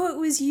 "We know it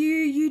was you.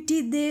 You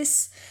did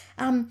this.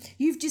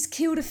 You've just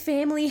killed a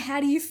family. How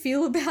do you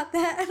feel about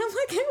that?" And I'm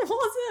like, "It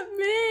wasn't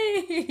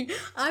me."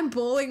 I'm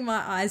bawling my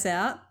eyes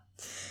out.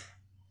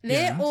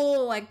 They're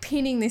all like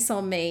pinning this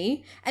on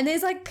me. And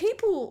there's like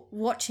people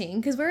watching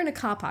because we're in a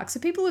car park. So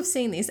people have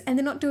seen this and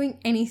they're not doing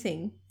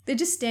anything. They're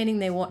just standing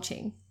there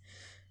watching.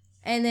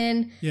 And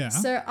then,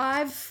 so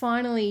I've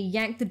finally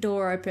yanked the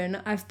door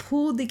open. I've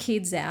pulled the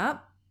kids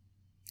out.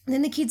 And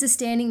then the kids are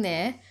standing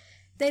there.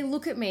 They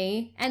look at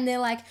me and they're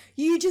like,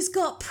 "You just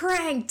got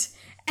pranked."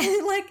 And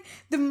then, like,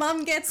 the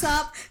mum gets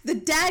up, the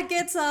dad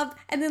gets up,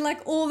 and then,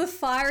 like, all the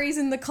fireys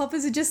and the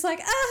coppers are just like,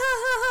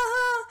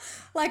 ah,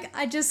 like,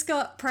 I just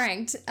got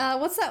pranked.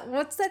 What's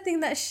that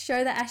thing, that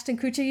show that Ashton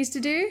Kutcher used to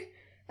do?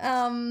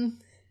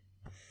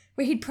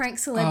 Where he'd prank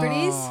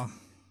celebrities.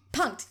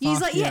 Punked.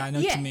 He's like, I know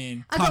what you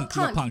mean. I got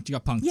punked. You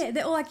got punked. Yeah,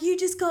 they're all like, "You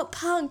just got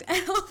punked."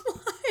 And I'm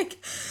like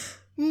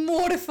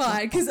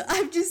mortified because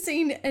I've just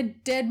seen a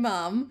dead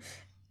mum,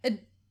 a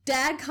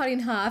dad cut in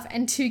half,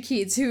 and 2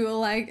 kids who are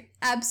like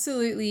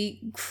absolutely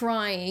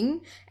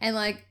crying and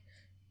like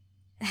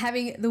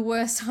having the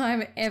worst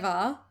time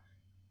ever.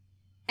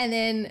 And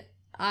then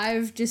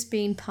I've just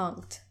been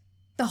punked.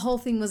 The whole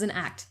thing was an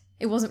act.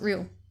 It wasn't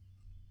real.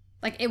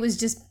 Like, it was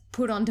just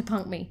put on to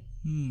punk me.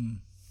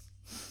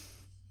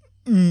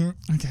 Okay. And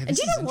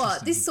do you know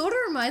what? This sort of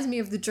reminds me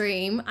of the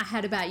dream I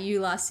had about you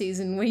last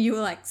season where you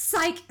were like,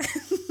 "Psych."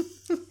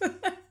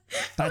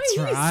 That's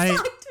right. You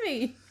psyched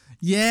me.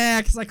 Yeah,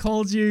 because I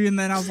called you and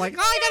then I was like,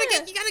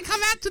 "Oh, you gotta come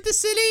out to the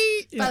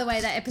city." By the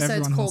way, that episode's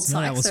Everyone called wants to know.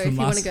 Psych, That was so from if you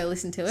want to last- go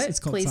listen to it, It's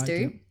called please Psych, do.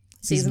 yeah.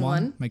 Season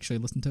 1. Make sure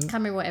you listen to it. Can't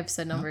remember what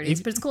episode number it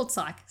is, but it's called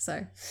Psych.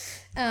 So,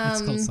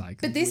 It's called Psych.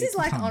 but this is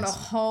like on a Promise.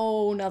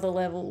 whole nother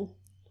level.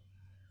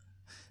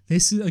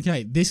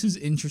 This is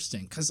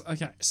interesting because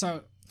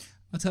so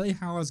I'll tell you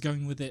how I was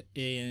going with it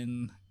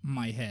in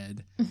my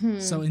head.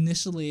 So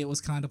initially, it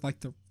was kind of like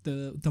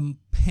the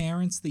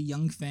parents, the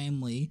young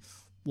family,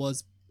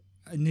 was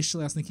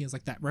initially I was thinking it was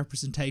like that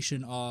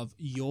representation of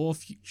your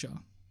future,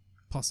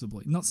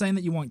 possibly. Not saying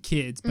that you want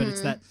kids, but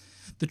it's that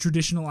the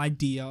traditional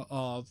idea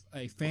of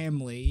a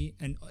family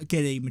and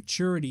getting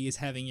maturity is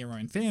having your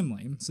own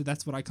family. So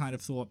that's what I kind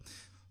of thought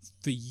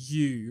for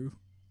you,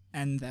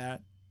 and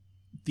that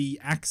the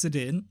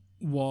accident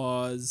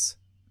was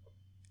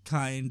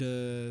kind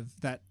of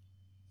that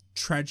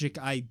tragic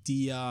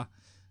idea,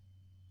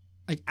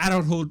 like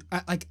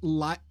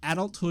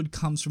adulthood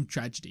comes from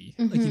tragedy,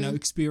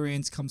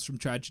 experience comes from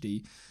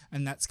tragedy,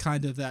 and that's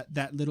kind of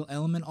that little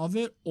element of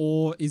it.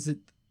 Or is it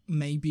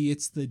maybe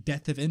it's the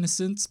death of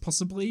innocence,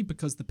 possibly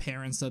because the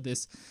parents are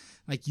this,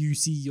 like, you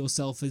see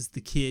yourself as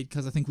the kid,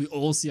 because I think we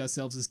all see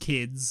ourselves as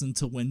kids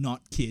until we're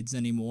not kids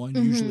anymore, and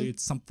usually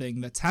it's something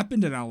that's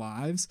happened in our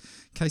lives.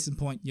 Case in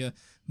point, your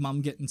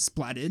mum getting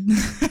splattered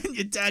and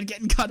your dad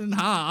getting cut in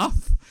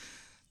half.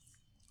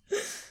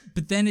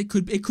 But then it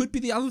could be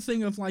the other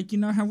thing of, like,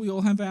 how we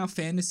all have our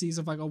fantasies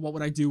of, like, oh, what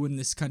would I do in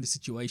this kind of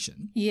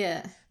situation?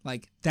 Yeah.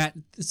 Like that.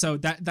 So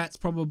that's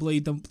probably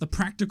the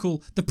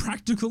practical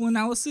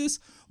analysis.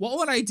 What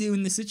would I do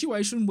in this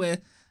situation where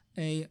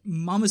a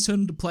mum is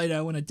turned into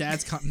Play-Doh and a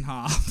dad's cut in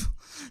half?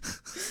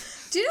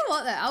 Do you know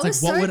what, though? I was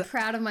so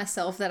proud of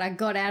myself that I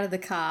got out of the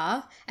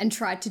car and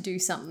tried to do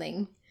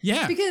something.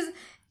 Yeah. Because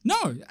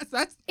no,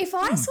 that's if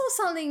I saw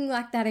something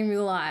like that in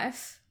real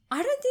life,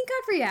 I don't think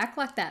I'd react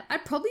like that.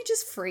 I'd probably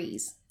just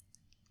freeze.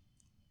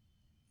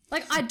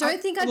 Like, I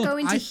don't think I'd go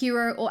into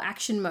hero or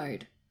action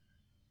mode.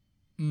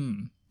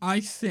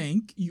 I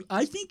think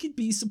you'd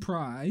be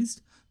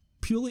surprised.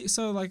 Purely,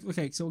 so, like,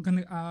 okay, so we're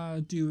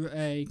gonna do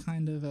a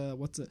kind of a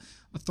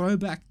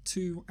throwback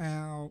to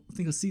our, I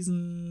think it was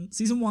season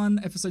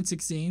 1, episode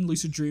 16,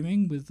 Lucid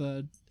Dreaming, with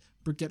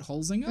Brigitte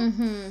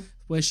Holzinger,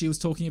 where she was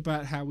talking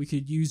about how we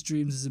could use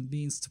dreams as a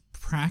means to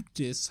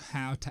practice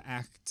how to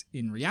act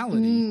in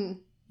reality.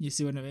 You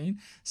see what I mean?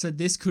 So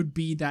this could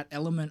be that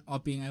element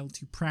of being able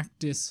to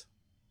practice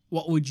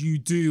what would you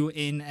do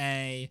in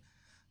a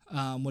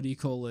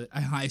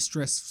a high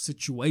stress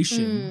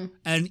situation.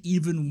 And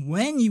even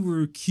when you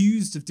were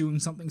accused of doing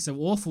something so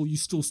awful, you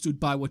still stood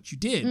by what you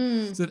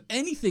did. So if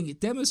anything,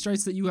 it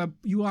demonstrates that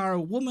you are a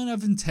woman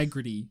of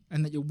integrity,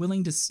 and that you're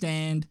willing to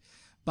stand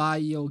by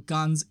your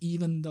guns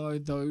even though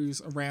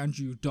those around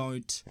you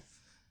don't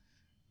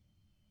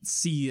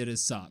see it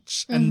as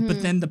such.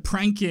 But then the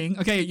pranking,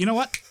 okay, you know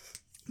what?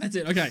 That's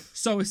it. Okay.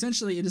 So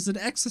essentially it is an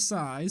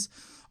exercise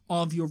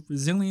of your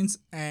resilience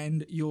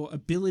and your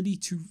ability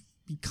to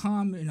be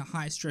calm in a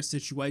high stress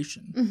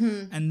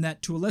situation. And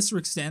that to a lesser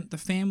extent, the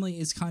family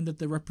is kind of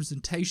the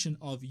representation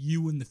of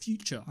you in the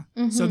future.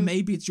 So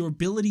maybe it's your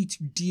ability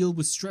to deal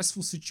with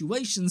stressful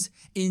situations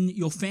in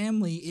your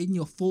family,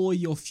 for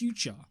your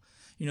future.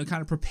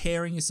 Kind of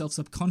preparing yourself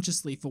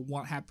subconsciously for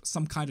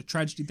some kind of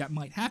tragedy that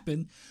might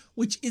happen,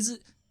 which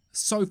isn't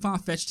so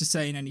far-fetched to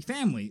say in any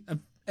family.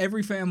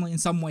 Every family in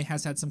some way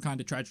has had some kind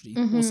of tragedy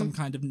or some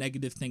kind of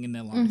negative thing in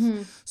their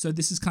life. So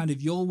this is kind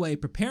of your way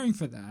of preparing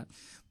for that.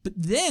 But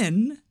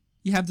then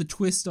you have the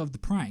twist of the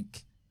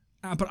prank.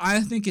 But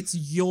I think it's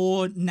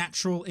your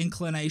natural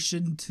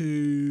inclination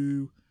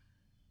to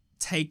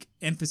take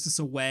emphasis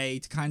away,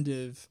 to kind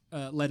of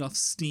let off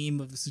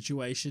steam of the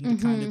situation,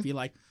 to kind of be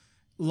like,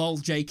 lol,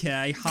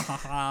 JK, ha ha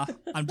ha,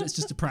 it's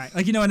just a prank.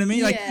 Like, you know what I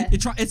mean? Like, Yeah.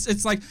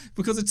 it's like,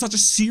 because it's such a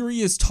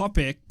serious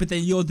topic, but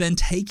then you're then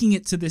taking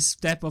it to this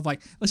step of,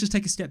 like, let's just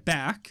take a step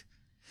back.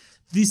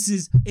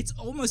 It's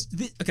almost,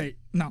 okay,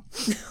 no.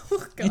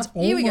 Oh, God.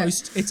 Here we go.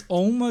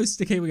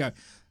 Okay, here we go.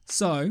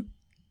 So,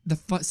 the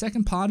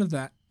second part of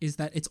that is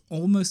that it's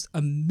almost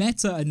a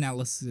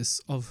meta-analysis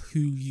of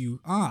who you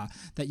are,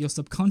 that your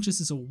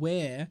subconscious is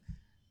aware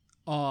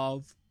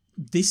of,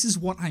 this is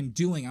what I'm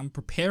doing. I'm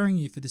preparing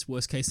you for this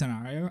worst case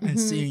scenario and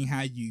seeing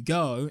how you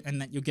go, and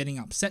that you're getting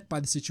upset by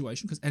the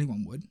situation, because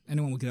anyone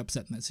would get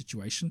upset in that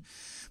situation.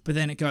 But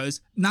then it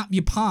goes, nah,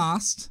 you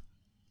passed.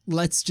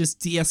 Let's just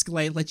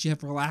de-escalate, let you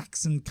have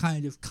relax and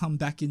kind of come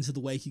back into the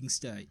waking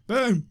state.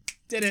 Boom.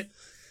 Did it.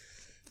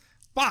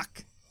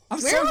 Fuck. I'm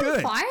so good. We're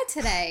on fire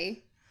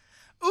today.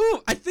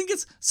 Ooh, I think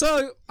it's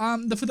so.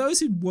 For those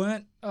who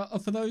weren't,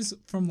 for those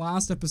from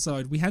last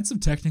episode, we had some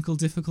technical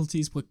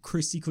difficulties where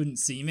Christy couldn't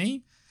see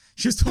me.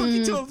 She was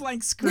talking to a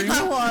blank screen.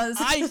 I was.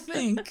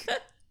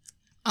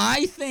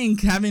 I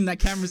think having that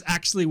cameras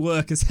actually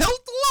work has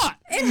helped a lot.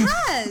 It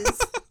has.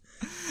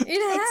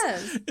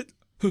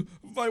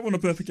 I want a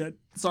perfect head.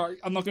 Sorry,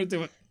 I'm not going to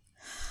do it.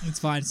 It's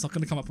fine. It's not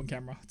going to come up on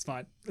camera. It's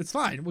fine. It's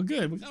fine. We're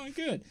good. We're going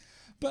good.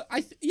 But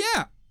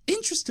yeah,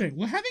 interesting.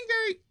 We're having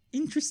very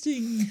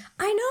interesting.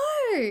 I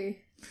know.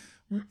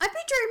 I've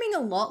been dreaming a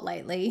lot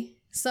lately.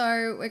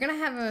 So we're going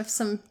to have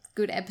some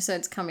good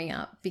episodes coming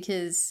up,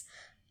 because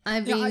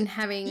I've been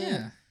having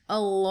a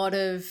lot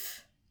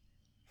of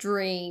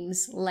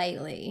dreams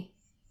lately.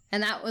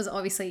 And that was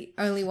obviously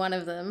only one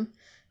of them.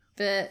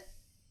 But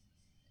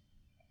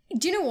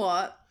do you know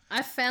what?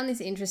 I found this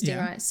interesting,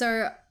 right?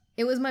 So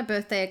it was my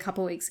birthday a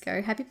couple weeks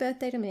ago. Happy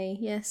birthday to me,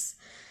 yes.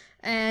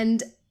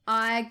 And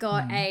I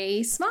got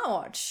a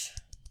smartwatch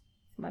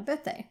for my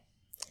birthday.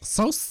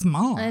 So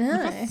smart. I know.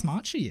 Look how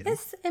smart she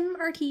is.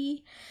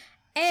 SMRT.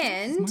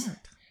 And Smart.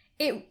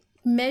 it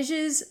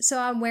measures, so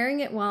I'm wearing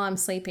it while I'm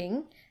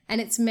sleeping, and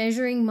it's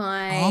measuring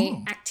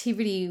my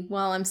activity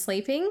while I'm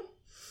sleeping.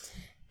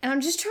 And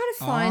I'm just trying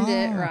to find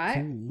it, right?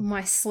 Cool.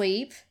 My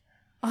sleep.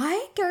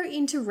 I go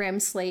into REM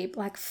sleep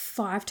like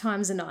 5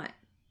 times a night.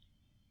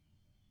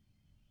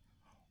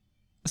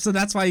 So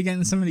that's why you're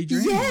getting so many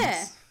dreams.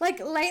 Yeah. Like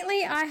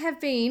lately I have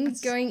been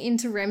going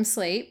into REM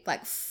sleep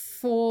like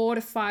 4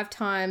 to 5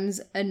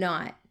 times a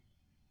night.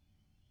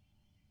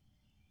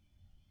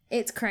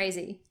 It's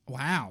crazy.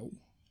 Wow.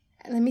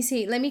 Let me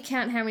see. Let me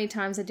count how many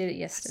times I did it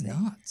That's yesterday.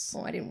 nuts.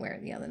 Oh, I didn't wear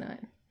it the other night.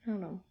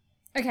 Hold on.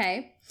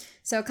 Okay.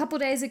 So a couple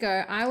days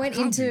ago, I went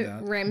can't do into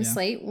that. REM Yeah.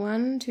 sleep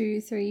 1,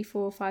 2, 3,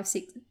 4, 5,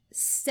 6,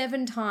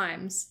 7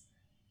 times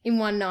in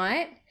one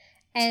night.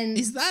 And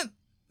Is that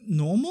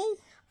normal?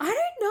 I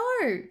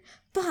don't know,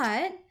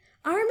 but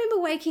I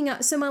remember waking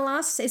up. So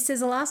it says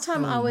the last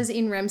time I was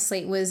in REM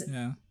sleep was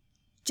Yeah.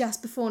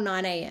 just before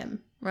 9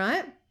 a.m.,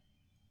 right?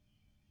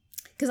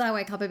 Because I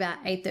wake up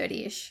about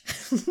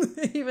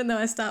 8:30ish, even though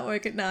I start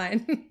work at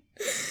 9.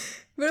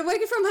 But I'm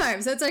working from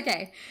home, so it's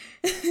okay.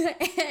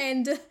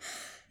 And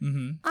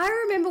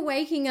I remember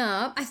waking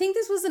up. I think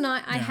this was the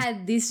night I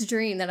had this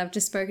dream that I've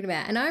just spoken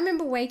about. And I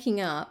remember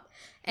waking up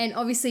and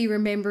obviously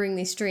remembering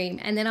this dream.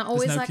 And then I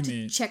always no like to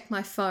commute. check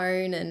my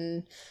phone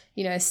and,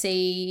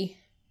 see,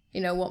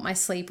 what my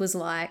sleep was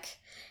like.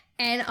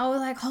 And I was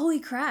like, holy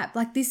crap,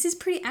 like this is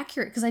pretty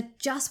accurate because I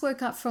just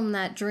woke up from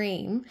that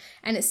dream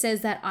and it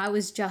says that I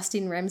was just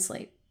in REM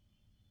sleep.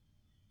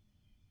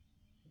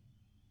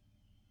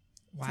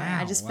 Wow. So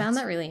I just found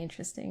that really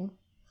interesting.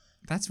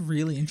 That's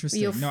really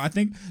interesting. You're No, I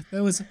think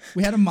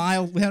we had a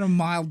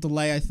mild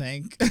delay, I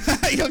think.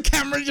 Your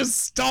camera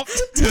just stopped.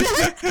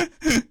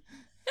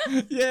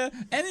 Yeah.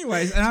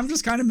 Anyways, and I'm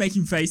just kind of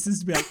making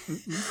faces to be like. I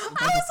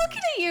was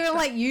looking at you and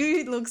like,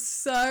 you look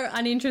so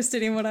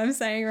uninterested in what I'm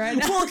saying right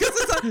now. Well,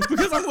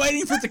 because I'm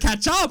waiting for it to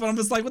catch up, and I'm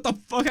just like, what the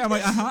fuck? I'm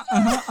like,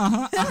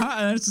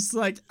 and it's just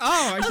like,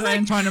 oh, actually,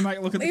 I'm trying to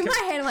look at the. In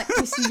my head, I'm like,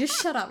 Christy, just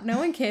shut up. No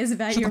one cares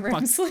about your the fuck.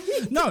 REM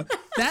sleep. No,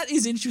 that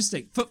is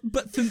interesting.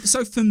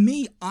 So for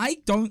me, I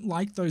don't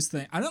like those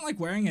things. I don't like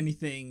wearing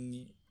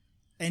anything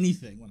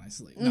when I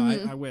sleep. No,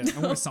 I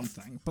wear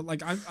something. But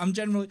like I'm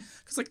generally,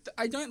 because like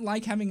I don't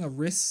like having a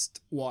wrist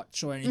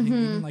watch or anything,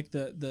 even like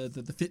the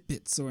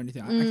Fitbits or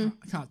anything.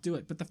 I can't do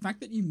it. But the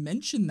fact that you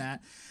mentioned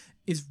that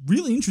is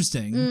really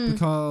interesting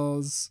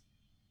because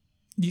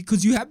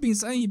you have been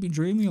saying you've been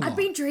dreaming a lot. I've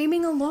been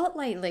dreaming a lot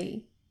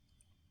lately.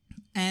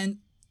 And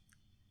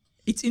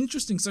it's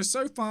interesting.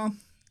 So far,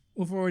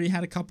 we've already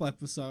had a couple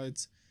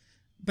episodes,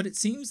 but it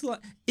seems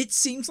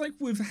like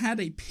we've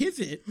had a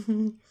pivot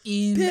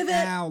in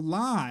our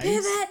lives.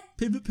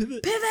 Pivot.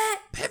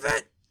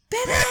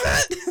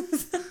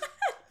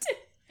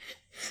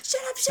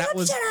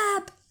 Shut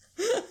up.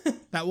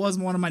 That was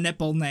one of my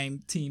netball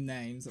team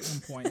names at one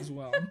point as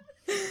well.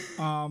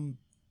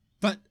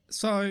 But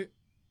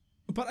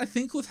I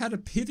think we've had a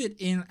pivot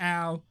in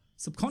our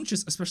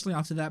subconscious, especially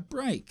after that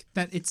break,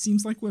 that it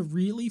seems like we're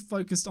really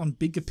focused on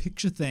bigger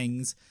picture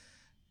things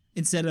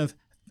instead of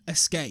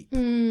escape.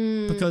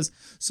 Because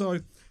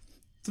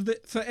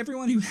for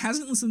everyone who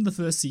hasn't listened to the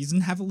first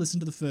season, have a listen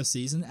to the first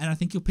season, and I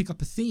think you'll pick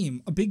up a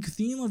theme. A big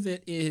theme of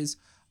it is,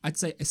 I'd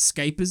say,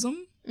 escapism.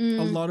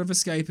 A lot of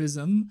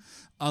escapism,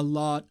 a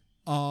lot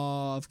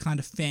of kind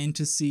of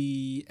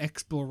fantasy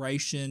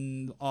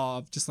exploration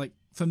of just like,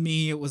 for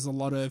me, it was a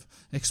lot of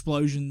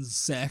explosions,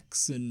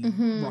 sex,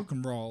 and rock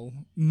and roll,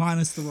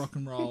 minus the rock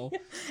and roll.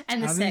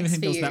 And the I don't sex even think for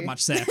there was you. that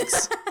much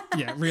sex.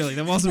 Yeah, really.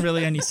 There wasn't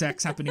really any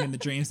sex happening in the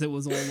dreams. It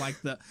was all like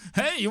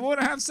hey, you want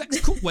to have sex?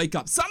 Cool, wake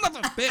up, son of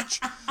a bitch.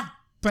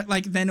 But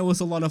like then it was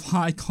a lot of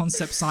high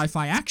concept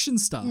sci-fi action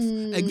stuff.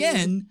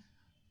 Again,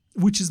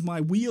 which is my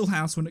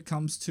wheelhouse when it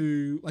comes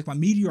to like my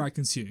media I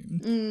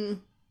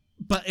consume.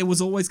 But it was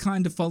always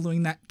kind of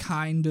following that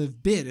kind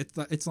of bit.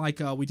 It's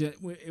like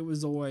it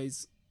was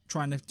always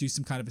trying to do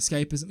some kind of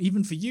escapism.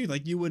 Even for you,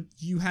 like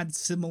you had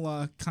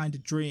similar kind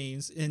of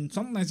dreams, and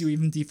sometimes you were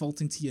even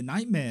defaulting to your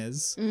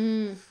nightmares.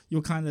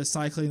 You're kind of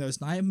cycling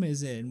those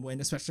nightmares in when,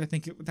 especially I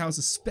think that was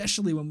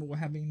especially when we were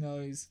having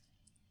those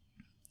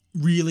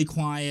really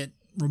quiet,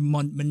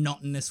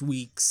 monotonous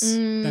weeks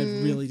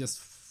that really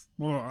just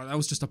that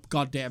was just a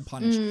goddamn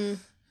punish.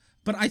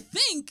 But I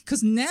think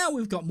because now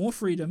we've got more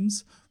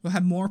freedoms, we'll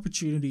have more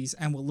opportunities,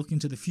 and we'll look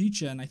into the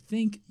future, and I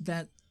think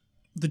that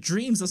the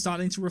dreams are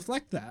starting to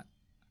reflect that.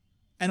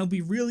 And it'll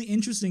be really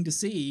interesting to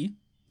see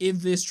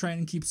if this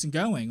trend keeps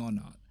going or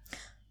not.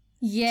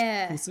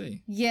 Yeah. We'll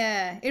see.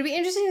 Yeah. It'll be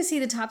interesting to see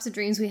the types of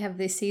dreams we have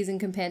this season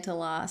compared to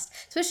last.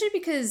 Especially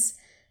because,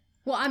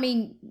 well, I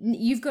mean,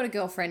 you've got a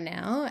girlfriend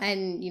now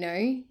and,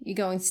 you're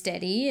going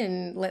steady,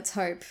 and let's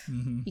hope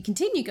you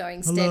continue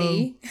going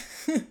steady.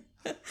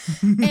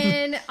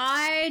 And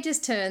I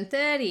just turned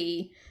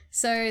 30.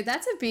 So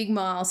that's a big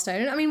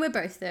milestone. I mean, we're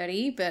both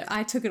 30, but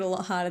I took it a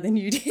lot harder than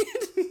you did.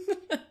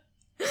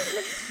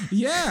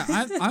 Yeah,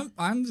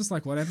 I'm just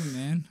like, whatever,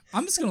 man.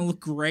 I'm just gonna look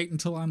great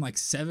until I'm like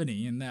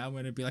 70, and then I'm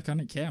gonna be like, I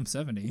don't care, I'm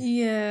 70.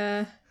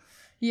 Yeah.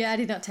 Yeah, I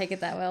did not take it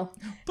that well.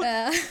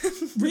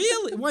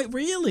 Really? Wait,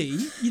 really?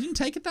 You didn't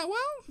take it that well?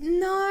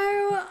 No,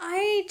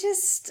 I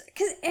just...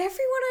 Because everyone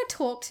I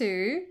talk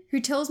to who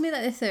tells me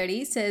that they're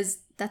 30 says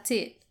that's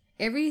it.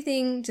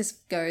 Everything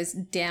just goes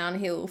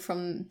downhill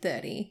from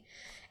 30.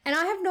 And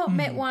I have not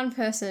met one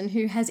person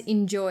who has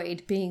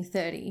enjoyed being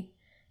 30.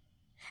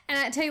 And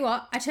I tell you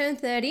what, I turned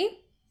 30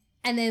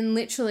 and then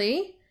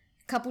literally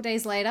a couple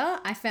days later,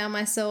 I found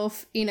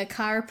myself in a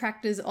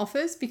chiropractor's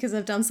office because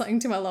I've done something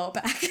to my lower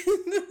back.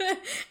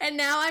 And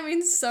now I'm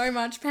in so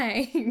much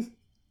pain.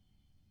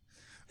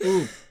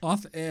 Ooh,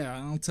 off air,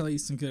 I'll tell you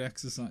some good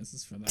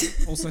exercises for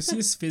that. Also, see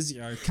this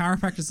physio.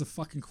 Chiropractors are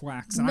fucking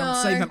quacks. And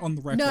I'll say that on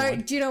the record. No,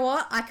 do you know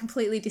what? I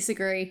completely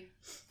disagree.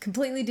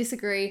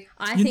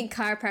 I think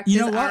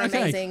chiropractors are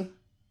amazing.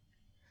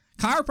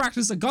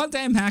 Chiropractors are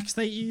goddamn hacks.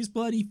 They use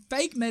bloody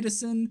fake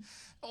medicine,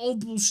 all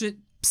bullshit.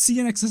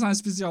 See an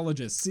exercise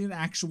physiologist. See an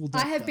actual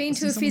doctor. I have been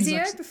to a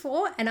physio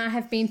before, and I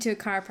have been to a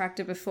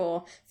chiropractor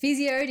before.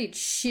 Physio did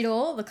shit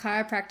all. The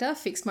chiropractor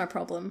fixed my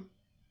problem.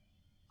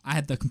 I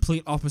had the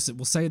complete opposite.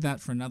 We'll save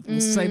that for another.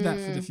 We'll save that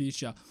for the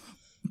future.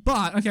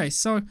 But okay,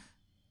 so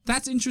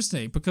that's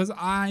interesting because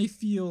I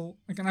feel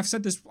like, and I've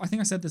said this. I think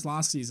I said this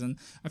last season.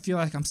 I feel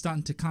like I'm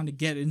starting to kind of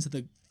get into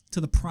the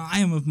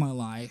prime of my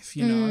life.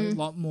 You know, a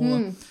lot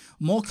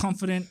more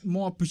confident,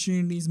 more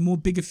opportunities, more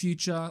bigger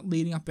future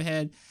leading up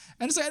ahead.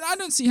 And it's like, I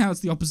don't see how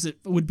it's the opposite.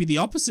 Would be the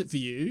opposite for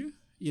you.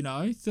 You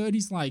know,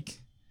 30's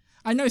like.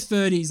 I know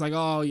 30's like,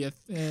 oh, you're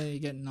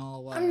getting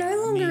old. I'm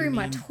no longer in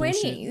my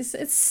 20s.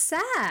 It's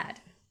sad.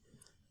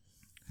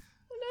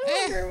 I'm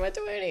no longer in my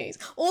 20s.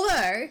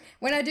 Although,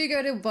 when I do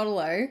go to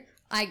Bottle-O,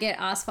 I get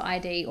asked for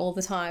ID all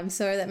the time,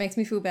 so that makes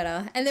me feel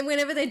better. And then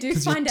whenever they do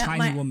find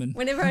out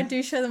whenever I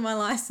do show them my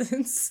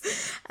license,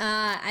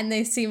 and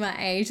they see my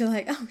age, they're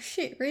like, "Oh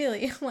shit,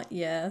 really?" I'm like,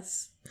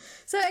 "Yes."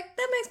 So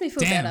that makes me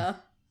feel better.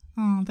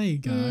 Oh, there you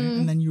go.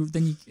 And then you,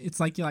 it's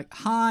like you're like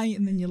high,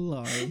 and then you're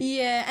low.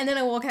 Yeah, and then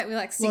I walk out with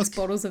like 6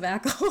 bottles of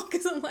alcohol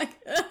because I'm like,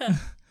 ugh.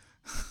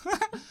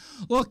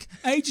 Look,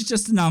 age is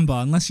just a number.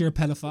 Unless you're a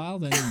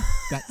pedophile, then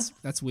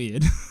that's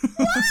weird.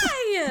 Why?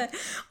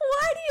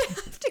 Why do you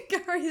have to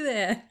go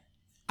there?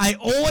 I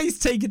always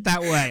take it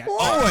that way. I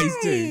always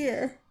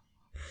do.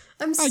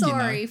 I'm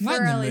sorry for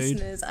our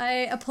listeners. I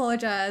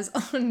apologize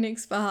on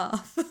Nick's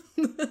behalf.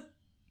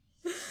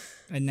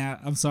 And now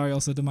I'm sorry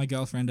also to my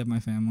girlfriend and my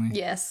family.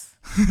 Yes.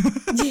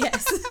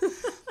 Yes.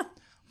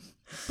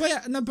 But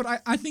yeah, no,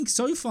 but I think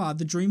so far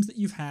the dreams that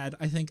you've had,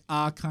 I think,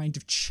 are kind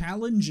of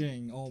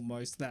challenging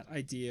almost that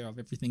idea of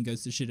everything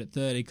goes to shit at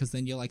 30, because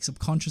then you're like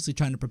subconsciously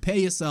trying to prepare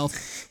yourself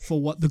for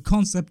what the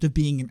concept of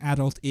being an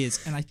adult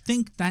is. And I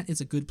think that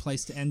is a good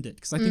place to end it,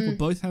 because I think we're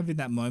both having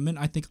that moment.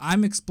 I think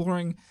I'm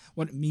exploring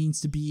what it means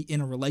to be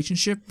in a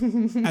relationship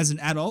as an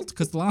adult,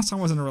 because the last time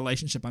I was in a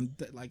relationship,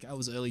 I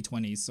was early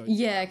 20s. So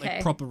yeah, okay.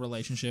 Like proper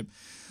relationship,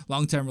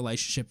 long-term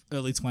relationship,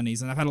 early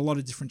 20s. And I've had a lot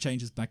of different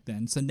changes back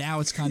then. So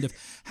now it's kind of,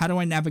 how do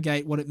I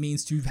navigate what it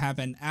means to have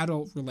an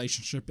adult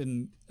relationship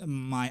in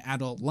my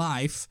adult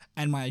life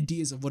and my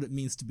ideas of what it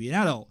means to be an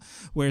adult?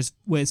 Whereas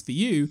for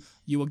you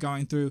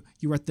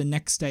were at the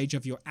next stage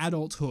of your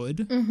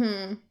adulthood.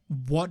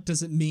 What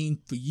does it mean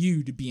for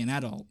you to be an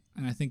adult?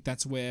 And I think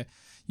that's where,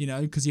 you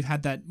know, because you've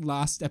had that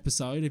last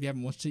episode, if you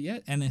haven't watched it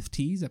yet,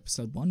 NFTs,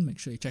 episode 1, make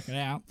sure you check it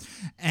out,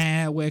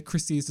 where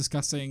Christy is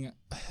discussing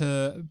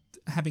her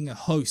having a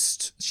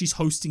host. She's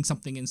hosting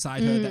something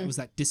inside her that was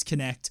that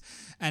disconnect.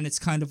 And it's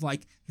kind of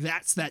like,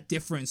 that's that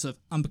difference of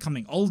I'm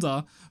becoming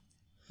older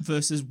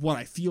versus what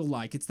I feel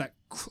like. It's that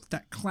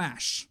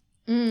clash.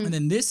 And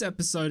then this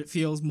episode, it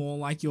feels more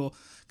like you're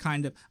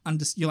kind of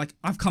you're like,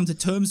 I've come to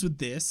terms with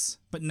this,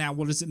 but now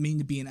what does it mean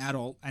to be an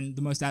adult? And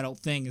the most adult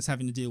thing is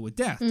having to deal with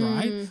death,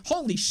 right?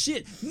 Holy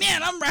shit,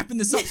 man, I'm wrapping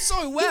this up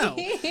so well.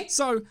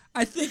 So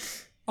I think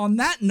on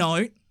that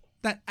note,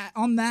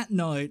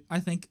 I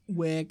think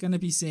we're going to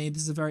be seeing,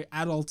 this is a very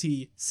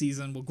adulty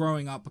season. We're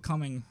growing up,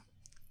 becoming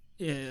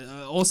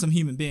awesome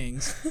human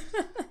beings.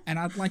 And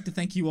I'd like to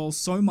thank you all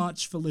so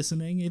much for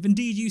listening. If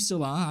indeed you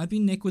still are, I've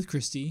been Nick with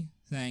Christy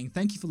saying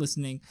thank you for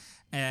listening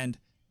and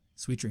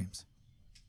sweet dreams.